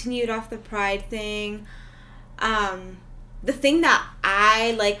continued off the Pride thing. The thing that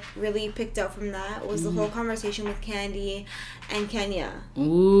I like really picked up from that was the whole conversation with Candy and Kenya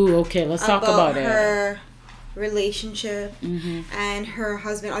Ooh. Okay. Let's talk about it. her relationship and her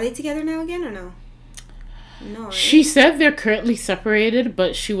husband. Are they together now again or no? No. Right? She said they're currently separated,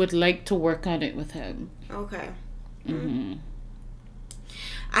 but she would like to work on it with him. Okay.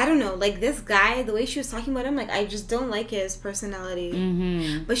 I don't know, like this guy, the way she was talking about him, like I just don't like his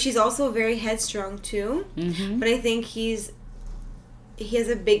personality. But she's also very headstrong too. But I think he has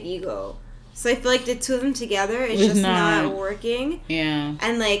a big ego, so I feel like the two of them together is just not working. Yeah.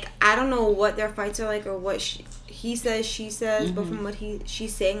 And like I don't know what their fights are like or what he says, she says, but from what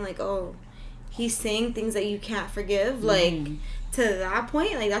she's saying, like, oh, he's saying things that you can't forgive, like. To that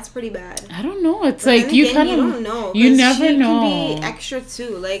point, like that's pretty bad. I don't know. It's But like then you again, kind of you don't know. You 'Cause never she know. Can be extra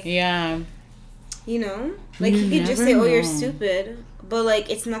too, like Yeah. you know, like You he could just never say, "Oh, you're know. stupid," but like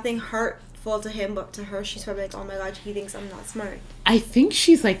it's nothing hurtful to him, but to her, she's probably like, "Oh my god, he thinks I'm not smart." I think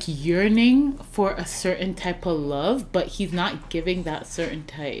she's like yearning for a certain type of love, but he's not giving that certain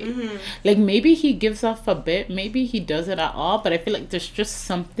type. Like maybe he gives off a bit, maybe he doesn't at all, but I feel like there's just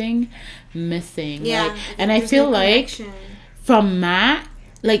something missing. Yeah, Like, and I there's feel no like connection. from Matt,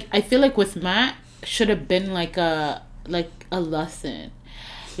 like I feel like with Matt should have been like a lesson.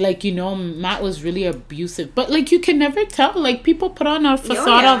 Like, you know, Matt was really abusive, but like you can never tell. Like people put on a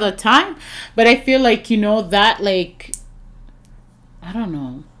facade all the time, but I feel like, you know, that like I don't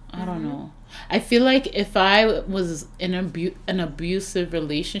know. I feel like if I was in an abusive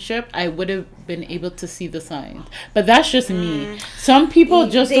relationship, I would have been able to see the signs. But that's just me. Some people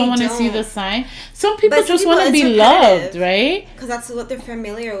just They don't want to see don't. the sign. Some people But some just people, want to it's be repetitive. loved, right? Because that's what they're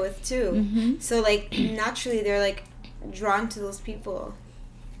familiar with too. So like naturally, they're like drawn to those people.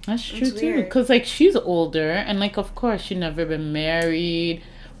 That's true It's too. weird. Because like she's older, and like of course she never been married.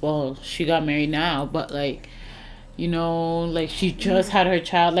 Well, she got married now, but like, you know, like she just had her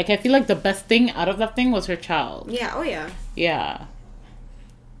child. Like I feel like the best thing out of that thing was her child. Yeah. Oh yeah. Yeah.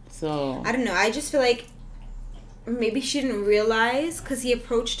 So I don't know. I just feel like maybe she didn't realize because he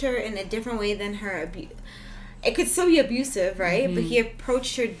approached her in a different way than her it could still be abusive, right? But he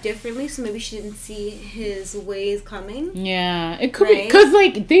approached her differently, so maybe she didn't see his ways coming. yeah, it could be Right? because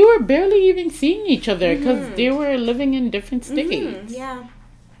like they were barely even seeing each other because they were living in different states. Yeah.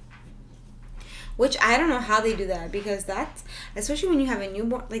 Which I don't know how they do that because that's, especially when you have a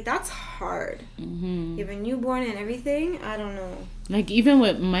newborn, like that's hard. You have a newborn and everything. I don't know. Like even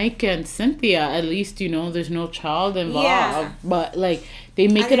with Mike and Cynthia, at least, you know, there's no child involved. Yeah. But like they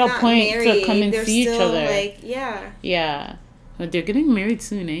make And it they're a not point to married. come and They're see each still, other. Like, yeah. Yeah. But they're getting married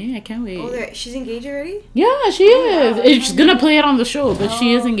soon, eh? I can't wait. Oh, she's engaged already? Yeah, she is. wow. It's gonna play it on the show, but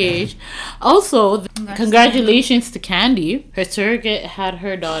she is engaged. Also, congratulations to Candy. Her surrogate had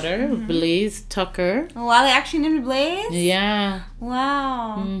her daughter, Blaze Tucker. Oh, wow, they actually named Blaze? Yeah.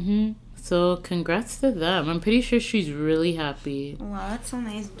 Wow. So congrats to them. I'm pretty sure she's really happy. Wow, that's so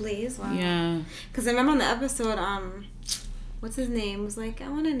nice. Blaze, wow. Yeah. Because I remember on the episode, what's his name? Was like, I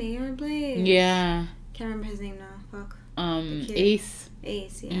want to name her Blaze. Yeah. Can't remember his name now. Fuck. kid. Ace.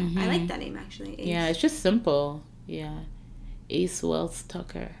 Ace, yeah. I like that name, actually. Ace. Yeah, it's just simple. Yeah. Ace Wells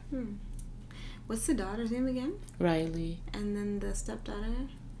Tucker. What's the daughter's name again? Riley. And then the stepdaughter?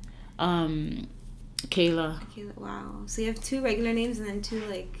 Kayla. Okay, wow. So you have two regular names and then two,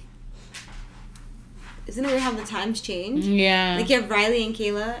 like... Isn't it weird how the times change? Yeah. Like, you have Riley and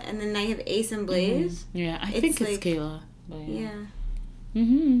Kayla, and then now you have Ace and Blaze. Yeah, I It's think it's like- Kayla. But Yeah.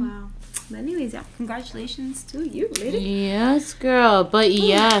 Mm-hmm. Wow. But anyways, yeah, congratulations to you, lady. Yes, girl. But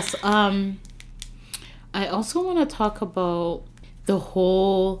yes, I also want to talk about the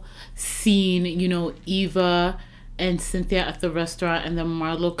whole scene, you know, Eva and Cynthia at the restaurant and then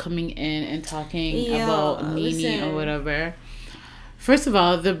Marlo coming in and talking about Nene listen. or whatever. First of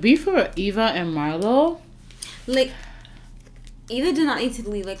all, the beef for Eva and Marlo, Like, Eva did not need to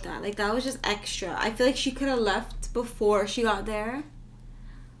leave like that. Like, that was just extra. I feel like she could have left before she got there.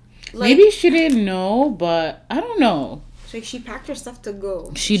 Like, Maybe she didn't know, but I don't know. like she packed her stuff to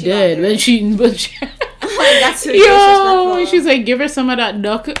go. She got did, there. but she Like, that's so yo, disrespectful. she's like, give her some of that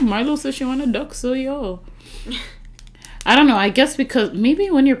duck. Marlo said she want a duck, so yo. I don't know. I guess because maybe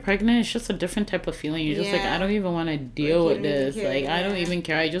when you're pregnant, it's just a different type of feeling. You're just like, Yeah. I don't even want to deal Like, with you don't this. even care, Like, I don't yeah. even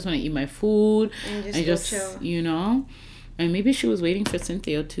care. I just want to eat my food. And I go just, chill. you know. And maybe she was waiting for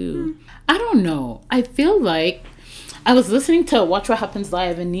Cynthia too. I don't know. I feel like I was listening to Watch What Happens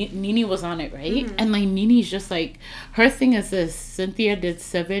Live, and Nene was on it, right? And like Nene's just like, her thing is this: Cynthia did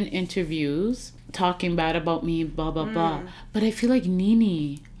 7 interviews talking bad about me, blah blah blah. But I feel like,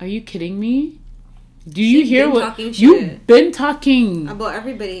 Nene, are you kidding me? Do you hear been what talking you've shit. been talking About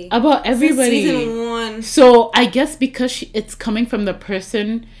everybody. about? Since Everybody. season 1. So I guess because it's coming from the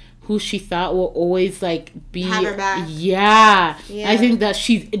person who she thought will always like be Have her back. Yeah. Yeah. I think that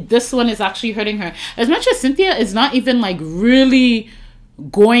this one is actually hurting her. As much as Cynthia is not even like really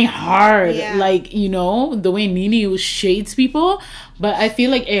going hard, Yeah. like, you know, the way Nene shades people, but I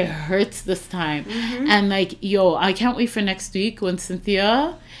feel like it hurts this time. And like, yo, I can't wait for next week when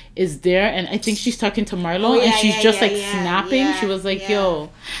Cynthia is there, and I think she's talking to Marlo, and she's just like snapping. She was like, yo,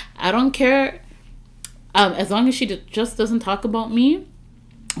 I don't care, as long as she just doesn't talk about me,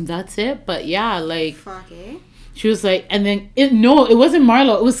 that's it. But yeah, like, Fuck, eh? she was like, and then it wasn't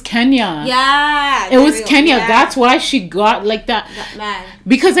Marlo, it was Kenya. Yeah. It was Kenya. That's why she got like that. Man.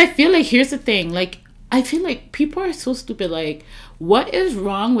 Because I feel like, here's the thing, like, I feel like people are so stupid. Like, what is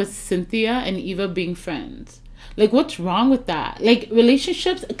wrong with Cynthia and Eva being friends? Like, what's wrong with that? Like,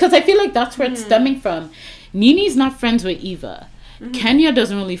 relationships? Because I feel like that's where it's stemming from. Nene's not friends with Eva. Kenya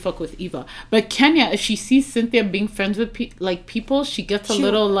doesn't really fuck with Eva. But Kenya, if she sees Cynthia being friends with people, she gets a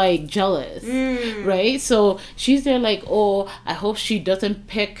little, like, jealous. Right? So she's there like, oh, I hope she doesn't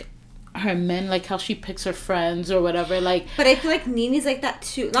pick her men like how she picks her friends or whatever. Like, But I feel like Nene's like that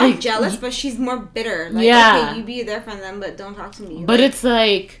too. Not Like, jealous, but she's more bitter. Like, Yeah. okay, you be there for them, but don't talk to me. but like, it's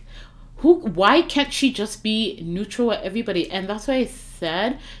like, why can't she just be neutral with everybody? And that's why I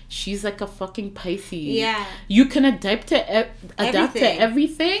said she's like a fucking Pisces. Yeah. You can adapt to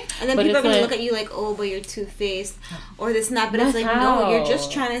everything. And then but people are it's gonna like, look at you like, oh, but you're two-faced or this and that. But it's That's like, no, you're how.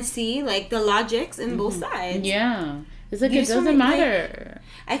 just trying to see like the logics in both sides. yeah. It's like, You it just wanna, doesn't like, matter.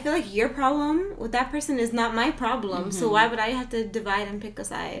 I feel like your problem with that person is not my problem. So why would I have to divide and pick a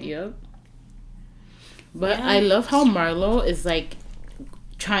side? Yep. But Yeah. I love how Marlo is like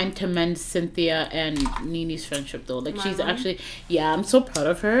trying to mend Cynthia and Nene's friendship though. Like, she's Marlo? actually, yeah, I'm so proud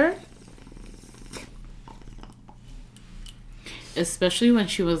of her. Especially when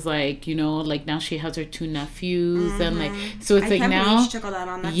she was like, you know, like now she has her 2 nephews and like, so it's I like can't believe now, she took all that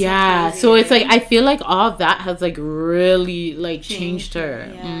on. That's yeah, so, so crazy, it's like, right? I feel like all of that has like really like changed Changed her.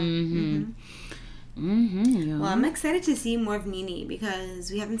 her, yeah. Yeah. Well, I'm excited to see more of Nene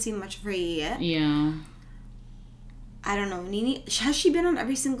because we haven't seen much of her yet. Yeah. I don't know. Nene, has she been on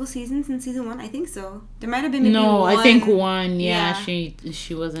every single season since season 1? I think so. There might have been maybe No, one. I think one. Yeah, Yeah.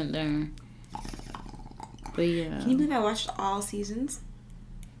 she wasn't there. But yeah. Can you believe I watched all seasons?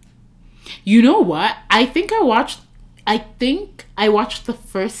 You know what? I think I watched the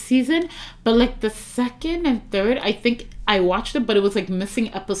first season, but like the second and third, I think I watched it, but it was like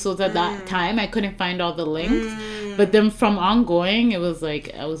missing episodes at that time. I couldn't find all the links. But then from ongoing, it was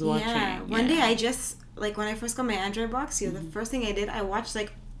like I was watching. Yeah. One day I just, like when I first got my Android box, the first thing I did, I watched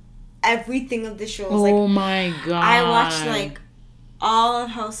like everything of the shows. Oh Like my god. I watched like all of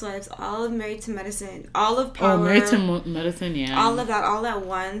Housewives, all of Married to Medicine, all of Power. Oh, Married to Medicine, yeah. All of that, all at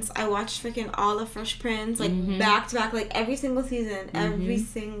once. I watched freaking all of Fresh Prince, like back to back, like every single season, every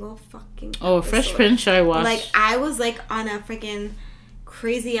single fucking. Oh, Fresh episode. Prince, I watched. Like I was like on a freaking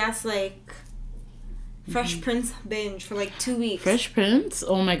crazy ass like Fresh Prince binge for like 2 weeks. Fresh Prince?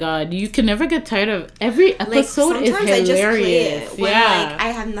 Oh my god. You can never get tired of every episode like, is sometimes I just play hilarious. it when like I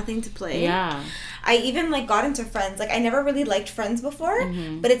have nothing to play. Yeah. I even like got into Friends. Like I never really liked Friends before,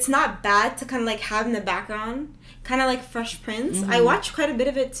 but it's not bad to kind of like have in the background, kind of like Fresh Prince. I watched quite a bit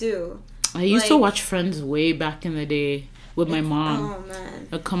of it too. I used to Like- watch Friends way back in the day with my mom. Oh man,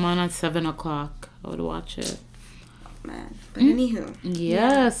 It'd come on at 7:00. I would watch it. man. But anywho,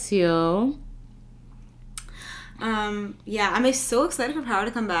 Yes, yo. yeah, I'm so excited for Power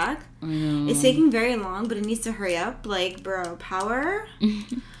to come back. I know. It's taking very long, but it needs to hurry up. Like, bro, Power.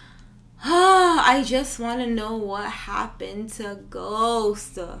 I just want to know what happened to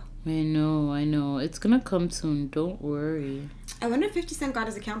Ghost. I know. It's gonna come soon. Don't worry. I wonder if 50 Cent got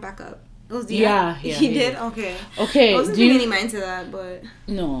his account back up. It was Yeah, he he did. did. Okay. Okay, I wasn't do paying you... any mind to that, but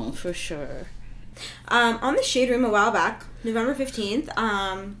No, for sure. on the Shade Room a while back, November 15th,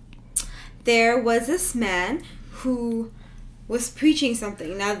 there was this man who was preaching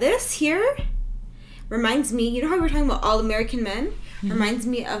something. Now this here reminds me, you know how we were talking about all-American men? Reminds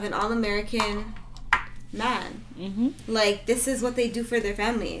me of an all-American man. Like, this is what they do for their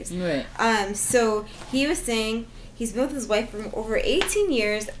families. Right. So he was saying he's been with his wife for over 18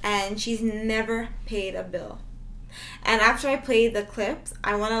 years and she's never paid a bill. And after I played the clips,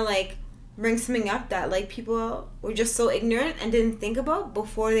 I want to, like, bring something up that, like, people were just so ignorant and didn't think about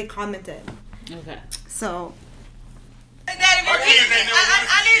before they commented. Okay. So... Daddy, I need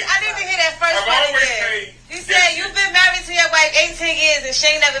to hear that first part again. You said you've been married to your wife 18 years and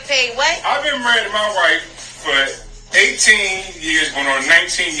she ain't never paid what? I've been married to my wife for 18 years, going on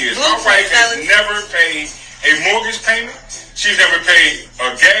 19 years. My wife has never paid a mortgage payment. She's never paid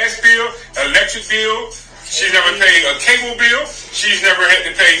a gas bill, electric bill. She's never paid a cable bill. She's never had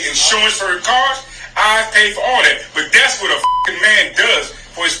to pay insurance for her cars. I pay for all that. But that's what a fucking man does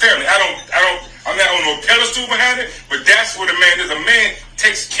for his family. I'm not on no pedestal behind it, but that's what a man does. A man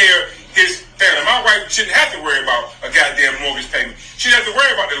takes care of his family. My wife shouldn't have to worry about a goddamn mortgage payment. She doesn't have to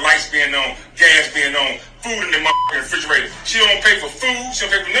worry about the lights being on, gas being on, food in the motherfucking refrigerator. She don't pay for food. She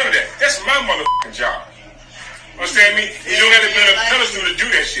don't pay for none of that. That's my motherfucking job. Understand me? You don't have to be on a pedestal to do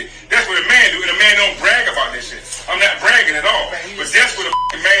that shit. That's what a man do, and a man don't brag about that shit. I'm not bragging at all, but that's what a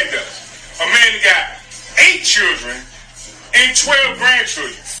fucking man does. A man that got 8 children and 12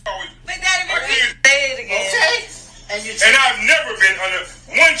 grandchildren. But Daddy, say it again. Okay. And I've never been under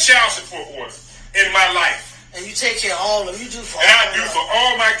one child support order in my life. And you take care of all of them. You do for all and I do for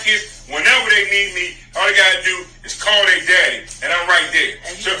all my kids. Whenever they need me, all they gotta do is call their daddy, and I'm right there.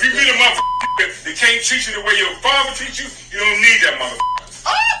 So if you meet a motherfucker that can't treat you the way your father treats you, you don't need that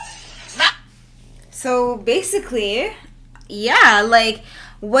motherfucker. So basically, yeah, like,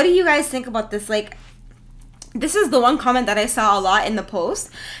 what do you guys think about this? Like, this is the one comment that I saw a lot in the post.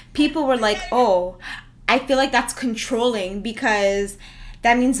 People were like, oh, I feel like that's controlling because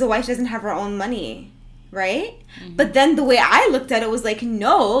that means the wife doesn't have her own money, right? But then the way I looked at it was like,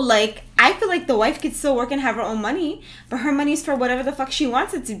 no, like, I feel like the wife could still work and have her own money, but her money's for whatever the fuck she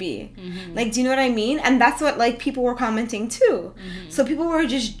wants it to be. Like, do you know what I mean? And that's what, like, people were commenting too. So people were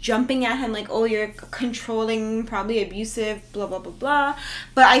just jumping at him like, oh, you're controlling, probably abusive, blah, blah, blah, blah.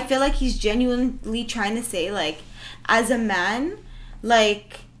 But I feel like he's genuinely trying to say, like, as a man,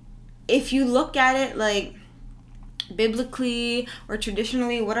 like, if you look at it, like, biblically or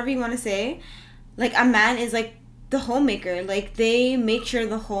traditionally, whatever you want to say, like, a man is, like, the homemaker. Like, they make sure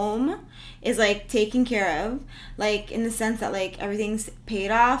the home is, like, taken care of, like, in the sense that, like, everything's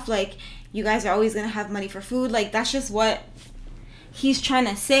paid off, like, you guys are always gonna have money for food. Like, that's just what he's trying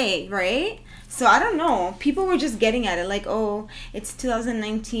to say, right? So I don't know, people were just getting at it like, oh, it's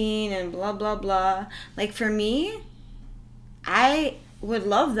 2019 and blah blah blah. Like, for me, I would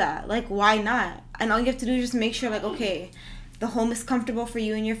love that. Like, why not? And all you have to do is just make sure, like, okay, the home is comfortable for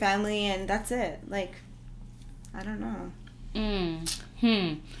you and your family, and that's it. Like, I don't know.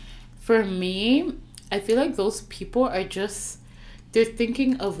 For me, I feel like those people are just, they're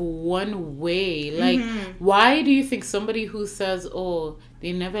thinking of one way. Like, why do you think somebody who says, oh,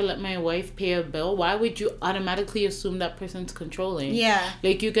 they never let my wife pay a bill, why would you automatically assume that person's controlling? Yeah.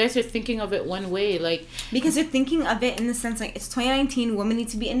 Like, you guys are thinking of it one way. Like, because you're thinking of it in the sense, like, it's 2019, women need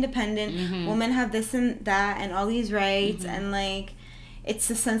to be independent, women have this and that and all these rights, and, like, it's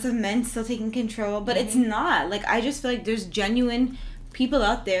the sense of men still taking control, but it's not. Like, I just feel like there's genuine people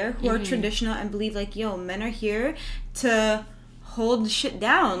out there who are traditional and believe, like, yo, men are here to hold shit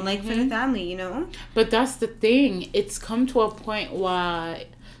down, like, for the family, you know? But that's the thing. It's come to a point why,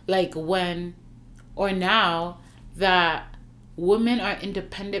 like, when or now that women are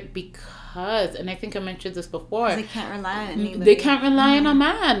independent because, and I think I mentioned this before, they can't rely on anybody. They can't rely on a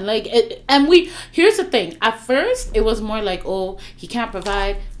man. Like, here's the thing. At first, it was more like, oh, he can't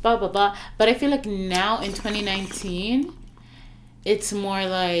provide, blah, blah, blah. But I feel like now in 2019, it's more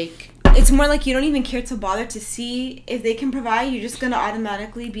like you don't even care to bother to see if they can provide. You're just going to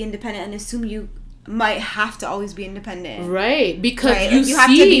automatically be independent and assume you might have to always be independent. Right. Because you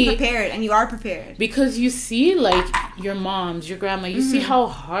have to be prepared, and you are prepared. Because you see, like, your moms, your grandma, you see how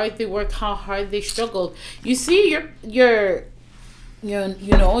hard they work, how hard they struggled. You see your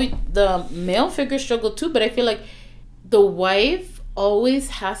the male figure struggle too, but I feel like the wife always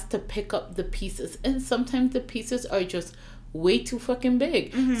has to pick up the pieces, and sometimes the pieces are just way too fucking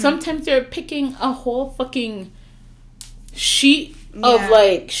big. Sometimes they're picking a whole fucking sheet of,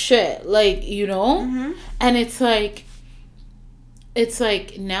 like, shit, like, you know? And it's like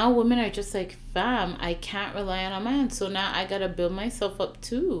now women are just like, fam, I can't rely on a man, so now I gotta build myself up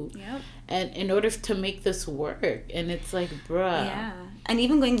too. And in order to make this work, and it's like, bruh. And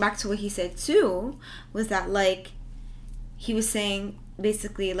even going back to what he said too, was that, like, he was saying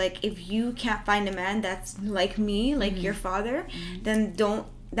basically, like, if you can't find a man that's like me, like your father, then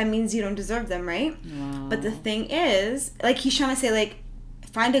that means you don't deserve them, right? Wow. But the thing is, like, he's trying to say, like,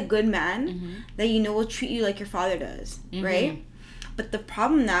 find a good man that you know will treat you like your father does, right? But the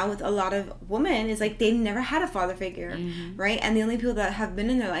problem now with a lot of women is, like, they never had a father figure, right? And the only people that have been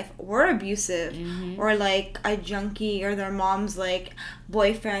in their life were abusive, or, like, a junkie, or their mom's, like,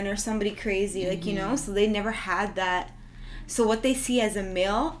 boyfriend, or somebody crazy, like, you know? So they never had that. So what they see as a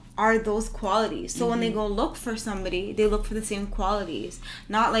male are those qualities. So when they go look for somebody, they look for the same qualities,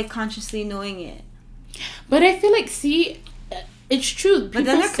 not, like, consciously knowing it. But I feel like, see, it's true. But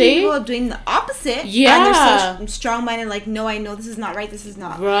then there are people doing the opposite. Yeah. And they're so strong-minded, like, no, I know this is not right, this is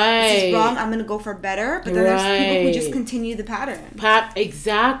not. Right. This is wrong, I'm going to go for better. But then there's people who just continue the pattern.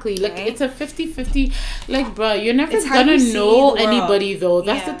 Exactly. Like, right? it's a 50-50. Like, bro, you're never going to know anybody, though.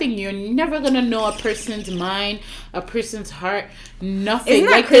 That's the thing. You're never going to know a person's mind, a person's heart. Nothing. Isn't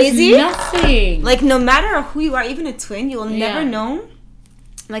that like, crazy? Nothing. Like, no matter who you are, even a twin, you'll never know,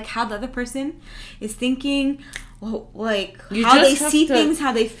 like, how the other person is thinking, like, how they see things,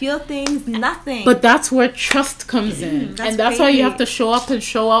 how they feel things, nothing. But that's where trust comes in. And that's why you have to show up and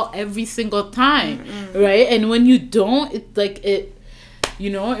show out every single time, right? And when you don't, it's like, it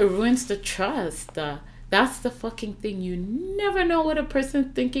ruins the trust. That's the fucking thing. You never know what a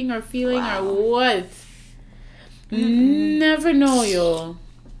person's thinking or feeling or what. Never know, yo.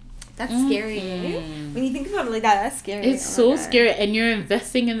 That's scary, eh? When you think about it like that, that's scary. It's so scary. And you're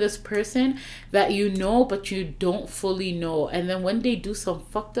investing in this person that you know, but you don't fully know. And then when they do some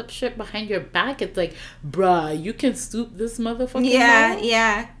fucked up shit behind your back, it's like, bruh, you can stoop this motherfucker.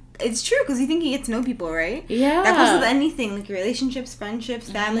 Yeah. It's true, because you think you get to know people, right? Yeah. That goes with anything, like relationships, friendships,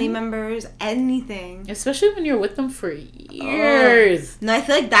 family members, anything. Especially when you're with them for years. No, I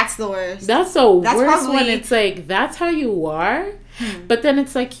feel like that's the worst. That's the worst when it's like, that's how you are. But then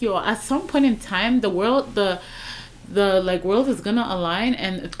it's like, yo, at some point in time, the world, the world is gonna align,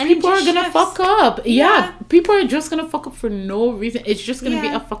 and people are gonna fuck up. Yeah, people are just gonna fuck up for no reason. It's just gonna be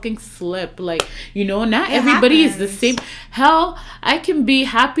a fucking slip. Like, you know, not everybody is the same. Hell, I can be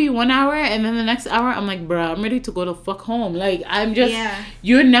happy 1 hour, and then the next hour I'm like, bruh, I'm ready to go the fuck home. Like, I'm just,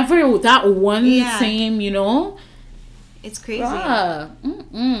 you're never that one same, you know. It's crazy.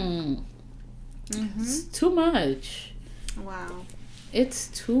 It's too much. Wow. It's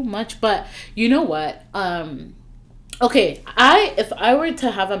too much. But you know what? Okay, if I were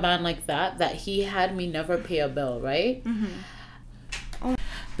to have a man like that he had me never pay a bill, right?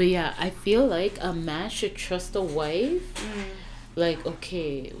 But yeah, I feel like a man should trust a wife. Like,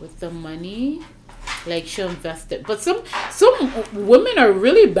 okay, with the money, like, she'll invest it. But some women are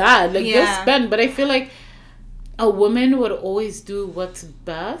really bad. Like, they'll spend. But I feel like a woman would always do what's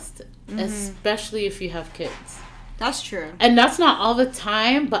best, especially if you have kids. That's true. And that's not all the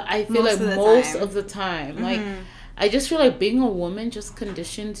time, but I feel like most of the time. Like, I just feel like being a woman just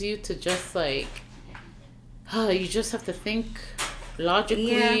conditions you to just, like, you just have to think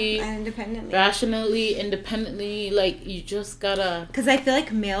logically, and independently, rationally, independently. Like, you just gotta. Because I feel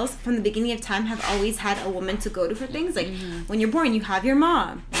like males from the beginning of time have always had a woman to go to for things. Like, when you're born, you have your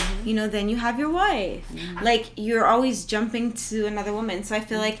mom. You know, then you have your wife. Like, you're always jumping to another woman. So I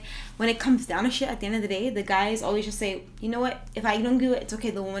feel like when it comes down to shit, at the end of the day, the guys always just say, you know what, if I don't do it, it's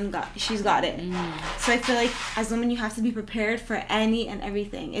okay, the woman she's got it. So I feel like as a woman, you have to be prepared for any and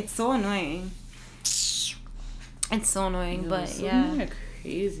everything. It's so annoying. It's so annoying, but Are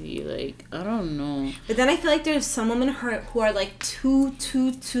crazy. Like, I don't know. But then I feel like there's some women who are like too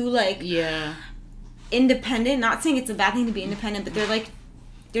like independent. Not saying it's a bad thing to be independent, but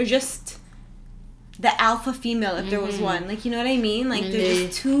they're just the alpha female, if there was one. Like, you know what I mean? Like, they're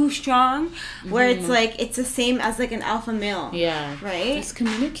just too strong, where it's like, it's the same as like an alpha male. Yeah. Right? It's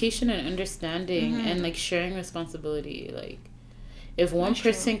communication and understanding and like sharing responsibility. Like, if one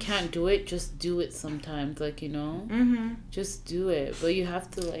person can't do it, just do it sometimes. Like, you know? Just do it. But you have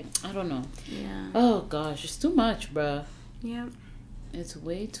to, like, I don't know. Yeah. Oh, gosh. It's too much, bruh. Yeah. It's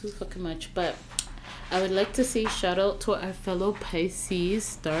way too fucking much. But I would like to say shout out to our fellow Pisces,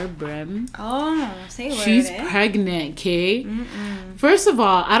 Star Brem. Oh, say a word. She's pregnant, okay? First of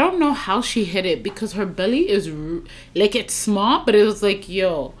all, I don't know how she hit it, because her belly is, like, it's small, but it was like,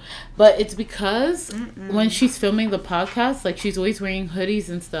 yo. But it's because when she's filming the podcast, like, she's always wearing hoodies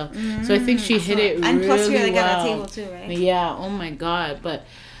and stuff. So I think she hit it really well. And plus you're, like, at a table too, right? Yeah, oh my God. But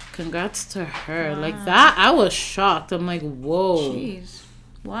congrats to her. Wow. Like, that, I was shocked. I'm like, whoa. Jeez.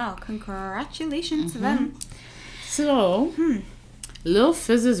 Wow, congratulations to them. So, Lil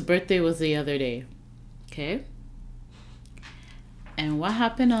Fizz's birthday was the other day. Okay? And what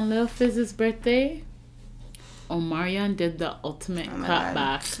happened on Lil Fizz's birthday? Omarion did the ultimate Oh my cut God.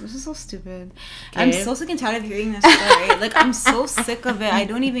 back. This is so stupid. Okay. I'm so sick and tired of hearing this story. Like, I'm so sick of it. I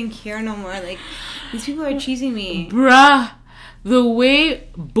don't even care no more. Like, these people are cheesing me. Bruh, the way,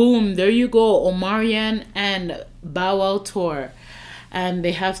 boom, there you go, Omarion and Bow Wow tour. And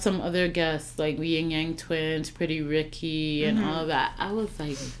they have some other guests, like Yin Yang Twins, Pretty Ricky, and all of that. I was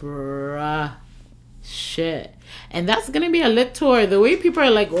like, bruh, shit. And that's gonna be a lit tour. The way people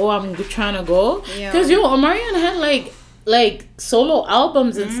are like, oh, I'm trying to go. Because, yo, Omarion had, like solo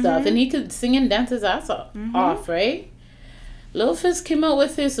albums and stuff. And he could sing and dance his ass off, right? Lil Fizz came out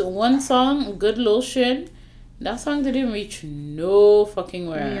with his one song, Good Lotion. That song didn't reach no fucking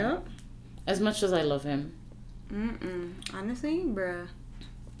where. Yeah. As much as I love him. Honestly, bruh.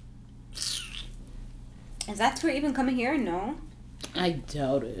 Is that tour even coming here? No. I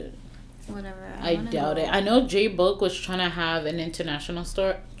doubt it. Whatever. I doubt it. I know J Book was trying to have an international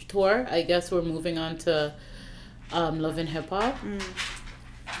tour. I guess we're moving on to Love and Hip Hop.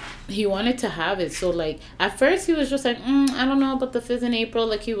 He wanted to have it. So, like, at first he was just like, I don't know about the Fizz in April.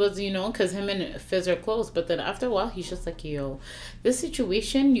 Like, he was, because him and Fizz are close. But then after a while, he's just like, yo, this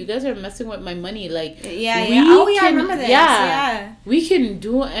situation, you guys are messing with my money. Like, yeah. Oh, yeah, I remember this. Yeah. We can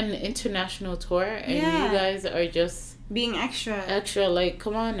do an international tour, and you guys are just being extra. Like,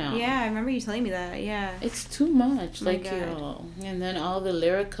 come on now. Yeah, I remember you telling me that. Yeah. It's too much. My Like, God. yo. And then all the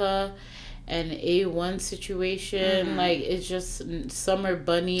Lyrica and A1 situation. Like, it's just Summer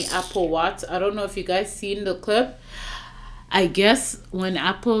Bunny, Apple Watts. I don't know if you guys seen the clip. I guess when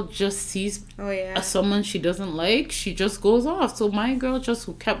Apple just sees someone she doesn't like, she just goes off. So my girl just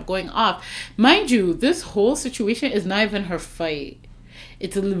kept going off. Mind you, this whole situation is not even her fight.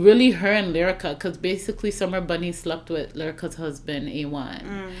 It's really her and Lyrica, because basically Summer Bunny slept with Lyrica's husband,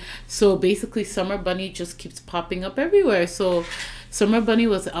 A1. So basically Summer Bunny just keeps popping up everywhere. So Summer Bunny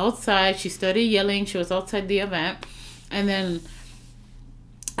was outside. She started yelling. She was outside the event. And then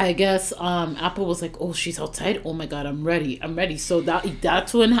I guess Apple was like, oh, she's outside? Oh my God, I'm ready. So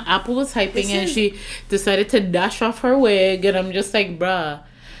that's when Apple was hyping, and she decided to dash off her wig. And I'm just like, bruh.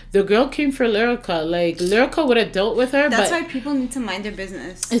 The girl came for Lyrica. Like, Lyrica would have dealt with her. That's why people need to mind their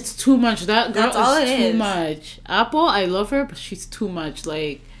business. It's too much. That girl That's is too much. Apple, I love her, but she's too much.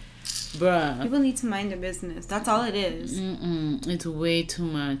 Like, bruh. People need to mind their business. That's all it is. It's way too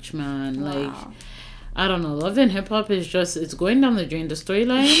much, man. Wow. Like, I don't know. Love and Hip Hop is just, it's going down the drain. The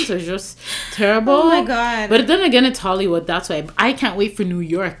storylines are just terrible. Oh my God. But then again, it's Hollywood. That's why I can't wait for New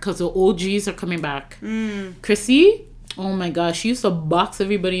York, because the OGs are coming back. Chrissy? Oh my gosh, she used to box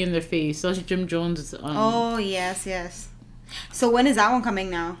everybody in their face. That's Jim Jones. Oh, yes. So when is that one coming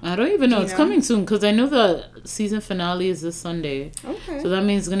now? I don't even know. It's coming soon, because I know the season finale is this Sunday. Okay. So that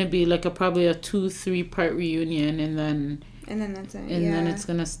means it's going to be like probably a 2-3 part reunion, and then that's it. And then it's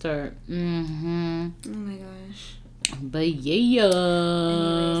going to start. Oh my gosh. But yeah.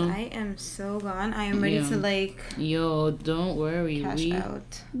 Anyways, I am so gone. I am ready to like. Yo, don't worry. Cash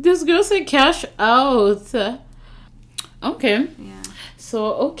out. This girl said cash out. Okay. Yeah.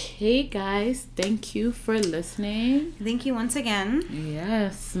 So, okay, guys. Thank you for listening. Thank you once again.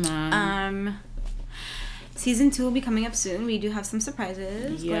 Yes, man. Season 2 will be coming up soon. We do have some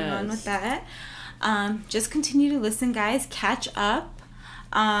surprises going on with that. Just continue to listen, guys. Catch up.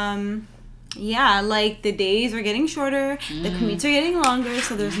 Yeah, like the days are getting shorter. The commutes are getting longer.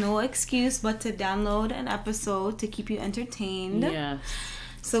 So there's no excuse but to download an episode to keep you entertained. Yeah.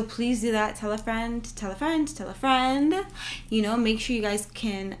 So please do that. Tell a friend, tell a friend, tell a friend. Make sure you guys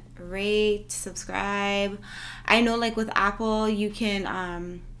can rate, subscribe. I know, like, with Apple, you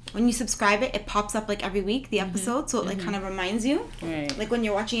can, when you subscribe it pops up, like, every week, the episode. So it, like, kind of reminds you. Right. Like, when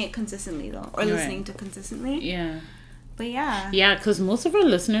you're watching it consistently, though. Or listening to consistently. Yeah. But, yeah. Yeah, because most of our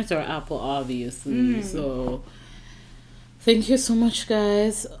listeners are Apple, obviously. So, thank you so much,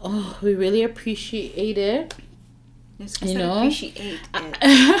 guys. Oh, we really appreciate it. Appreciate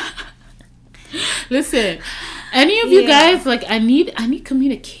it. Listen, any of you guys, like, I need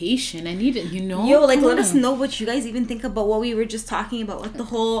communication. I need it, Yo, like, let us know what you guys even think about what we were just talking about, like the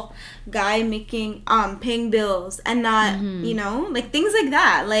whole guy making paying bills and not like things like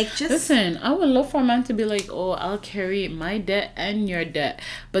that. Like, just listen, I would love for a man to be like, oh, I'll carry my debt and your debt,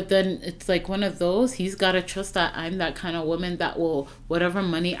 but then it's like one of those, he's got to trust that I'm that kind of woman that will, whatever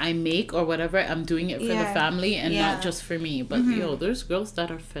money I make or whatever, I'm doing it for the family and not just for me. But yo, there's girls that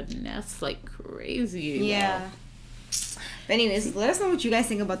are finesse like crazy. But anyways, let us know what you guys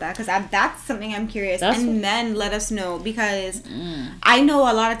think about that, because that's something I'm curious. And men, let us know, because I know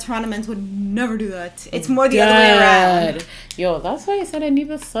a lot of Toronto men would never do that. It's more the other way around. Yo, that's why I said I need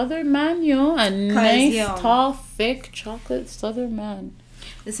a Southern man, yo. A nice, tall, thick, chocolate Southern man.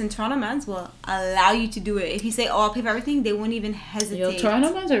 Listen, Toronto mans will allow you to do it. If you say, "Oh, I'll pay for everything," they won't even hesitate. Yo,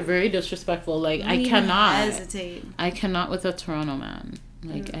 Toronto mans are very disrespectful. Like, I cannot hesitate. I cannot with a Toronto man.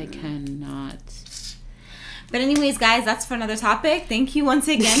 Like, I cannot. But anyways, guys, that's for another topic. Thank you once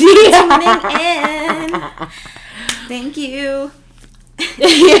again for tuning in. Thank you.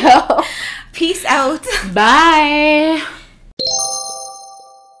 Yo. Peace out. Bye.